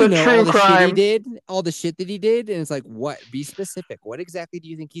 dude, you know all the shit he did, all the shit that he did, and it's like, what? Be specific. What exactly do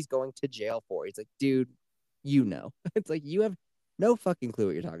you think he's going to jail for? He's like, dude, you know. It's like, you have no fucking clue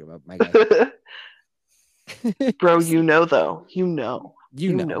what you're talking about, my guy. Bro, you know though. You know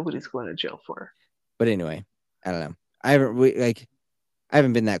what he's going to jail for. But anyway, I don't know. I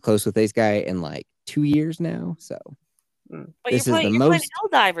haven't been that close with this guy in like 2 years now, so. But this is the most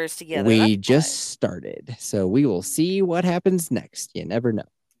Helldivers together. We just started, so we will see what happens next. You never know.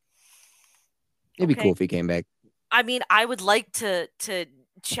 It'd be cool if he came back. I mean, I would like to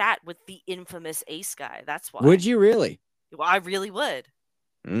chat with the infamous Ace Guy. That's why. Would you really? Well, I really would.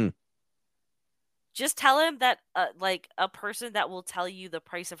 Just tell him that, like, a person that will tell you the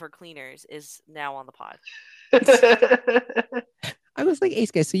price of her cleaners is now on the pod. I was like,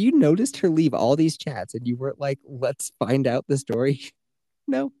 Ace Guy, so you noticed her leave all these chats and you weren't like, let's find out the story?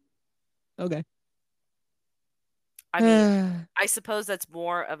 No. Okay. I mean, I suppose that's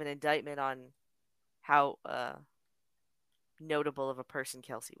more of an indictment on how notable of a person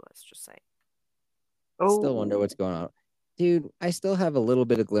Kelsey was. Just saying. Still wonder what's going on. Dude, I still have a little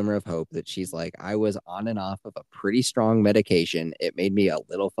bit of glimmer of hope that she's like, I was on and off of a pretty strong medication. It made me a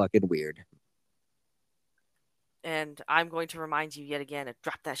little fucking weird. And I'm going to remind you yet again to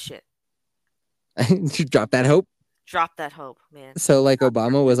drop that shit. Drop that hope? Drop that hope, man. So like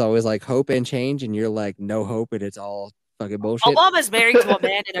Obama was always like hope and change, and you're like no hope and it's all fucking bullshit. Obama's married to a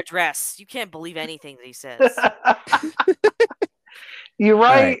man in a dress. You can't believe anything that he says. You're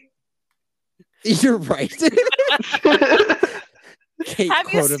right. You're right. Kate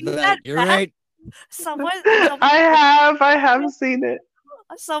Have you seen that? You're right. I have seen it.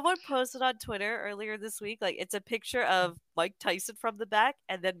 Someone posted on Twitter earlier this week, like it's a picture of Mike Tyson from the back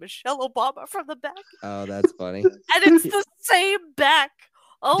and then Michelle Obama from the back. Oh, that's funny. And it's the same back.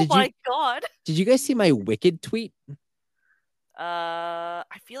 Oh my god. Did you guys see my Wicked tweet? I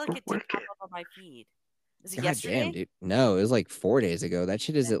feel like it did pop up on my feed. Was it yesterday? Damn, dude. No, it was like 4 days ago. That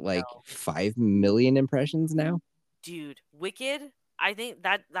shit is at like 5 million impressions now. Dude, Wicked, I think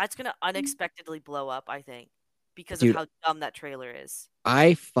that's gonna unexpectedly blow up, I think. Because of how dumb that trailer is.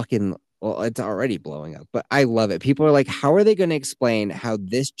 It's already blowing up, but I love it. People are like, how are they going to explain how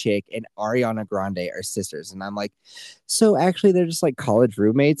this chick and Ariana Grande are sisters? And I'm like, so actually they're just like college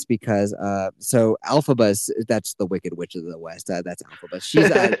roommates because, so Elphaba, that's the Wicked Witch of the West. That's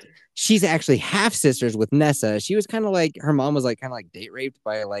Elphaba. She's actually half sisters with Nessa. She was kind of like, her mom was like kind of like date raped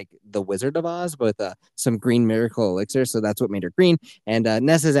by like the Wizard of Oz with some green miracle elixir. So that's what made her green. And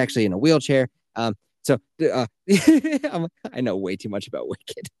Nessa's actually in a wheelchair. So I know way too much about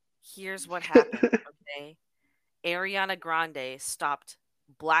Wicked. Here's what happened, okay? Ariana Grande stopped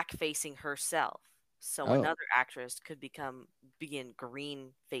black-facing herself, so another actress could begin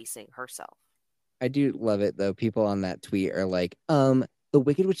green-facing herself. I do love it, though. People on that tweet are like, the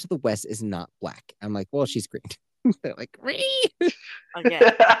Wicked Witch of the West is not black. I'm like, well, she's green. They're like, green.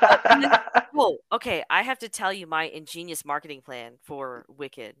 Okay. Oh, okay. I have to tell you my ingenious marketing plan for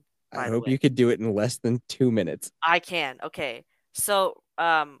Wicked. I hope you could do it in less than 2 minutes. I can. Okay. So,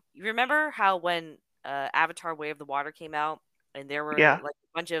 you remember how when Avatar Way of the Water came out and there were like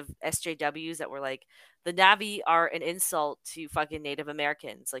a bunch of SJWs that were like, the Na'vi are an insult to fucking Native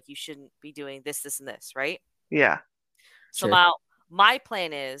Americans. Like, you shouldn't be doing this, this, and this, right? Yeah. So now my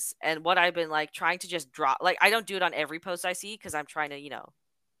plan is, and what I've been like trying to just drop, like I don't do it on every post I see because I'm trying to,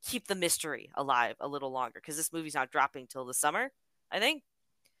 keep the mystery alive a little longer because this movie's not dropping till the summer, I think.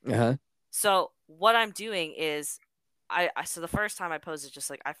 Uh-huh. So what I'm doing is so the first time I posted, just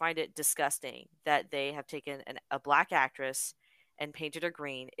like, I find it disgusting that they have taken a black actress and painted her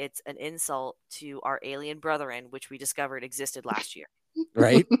green. It's an insult to our alien brethren, which we discovered existed last year.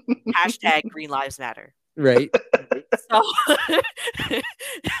 Right. Hashtag Green Lives Matter. Right. So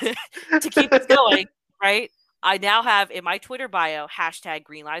to keep this going, right, I now have in my Twitter bio, hashtag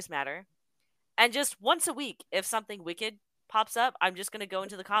Green Lives Matter. And just once a week, if something wicked pops up, I'm just going to go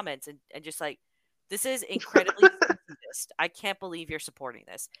into the comments and just like, this is incredibly sexist. I can't believe you're supporting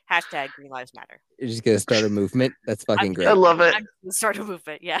this. Hashtag Green Lives Matter. You're just going to start a movement? That's fucking great. I love it. I'm going to start a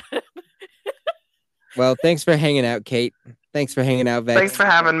movement, yeah. Well, thanks for hanging out, Kate. Thanks for hanging out, Vex. Thanks for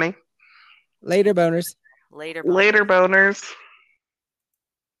having me. Later, boners. Later, boners.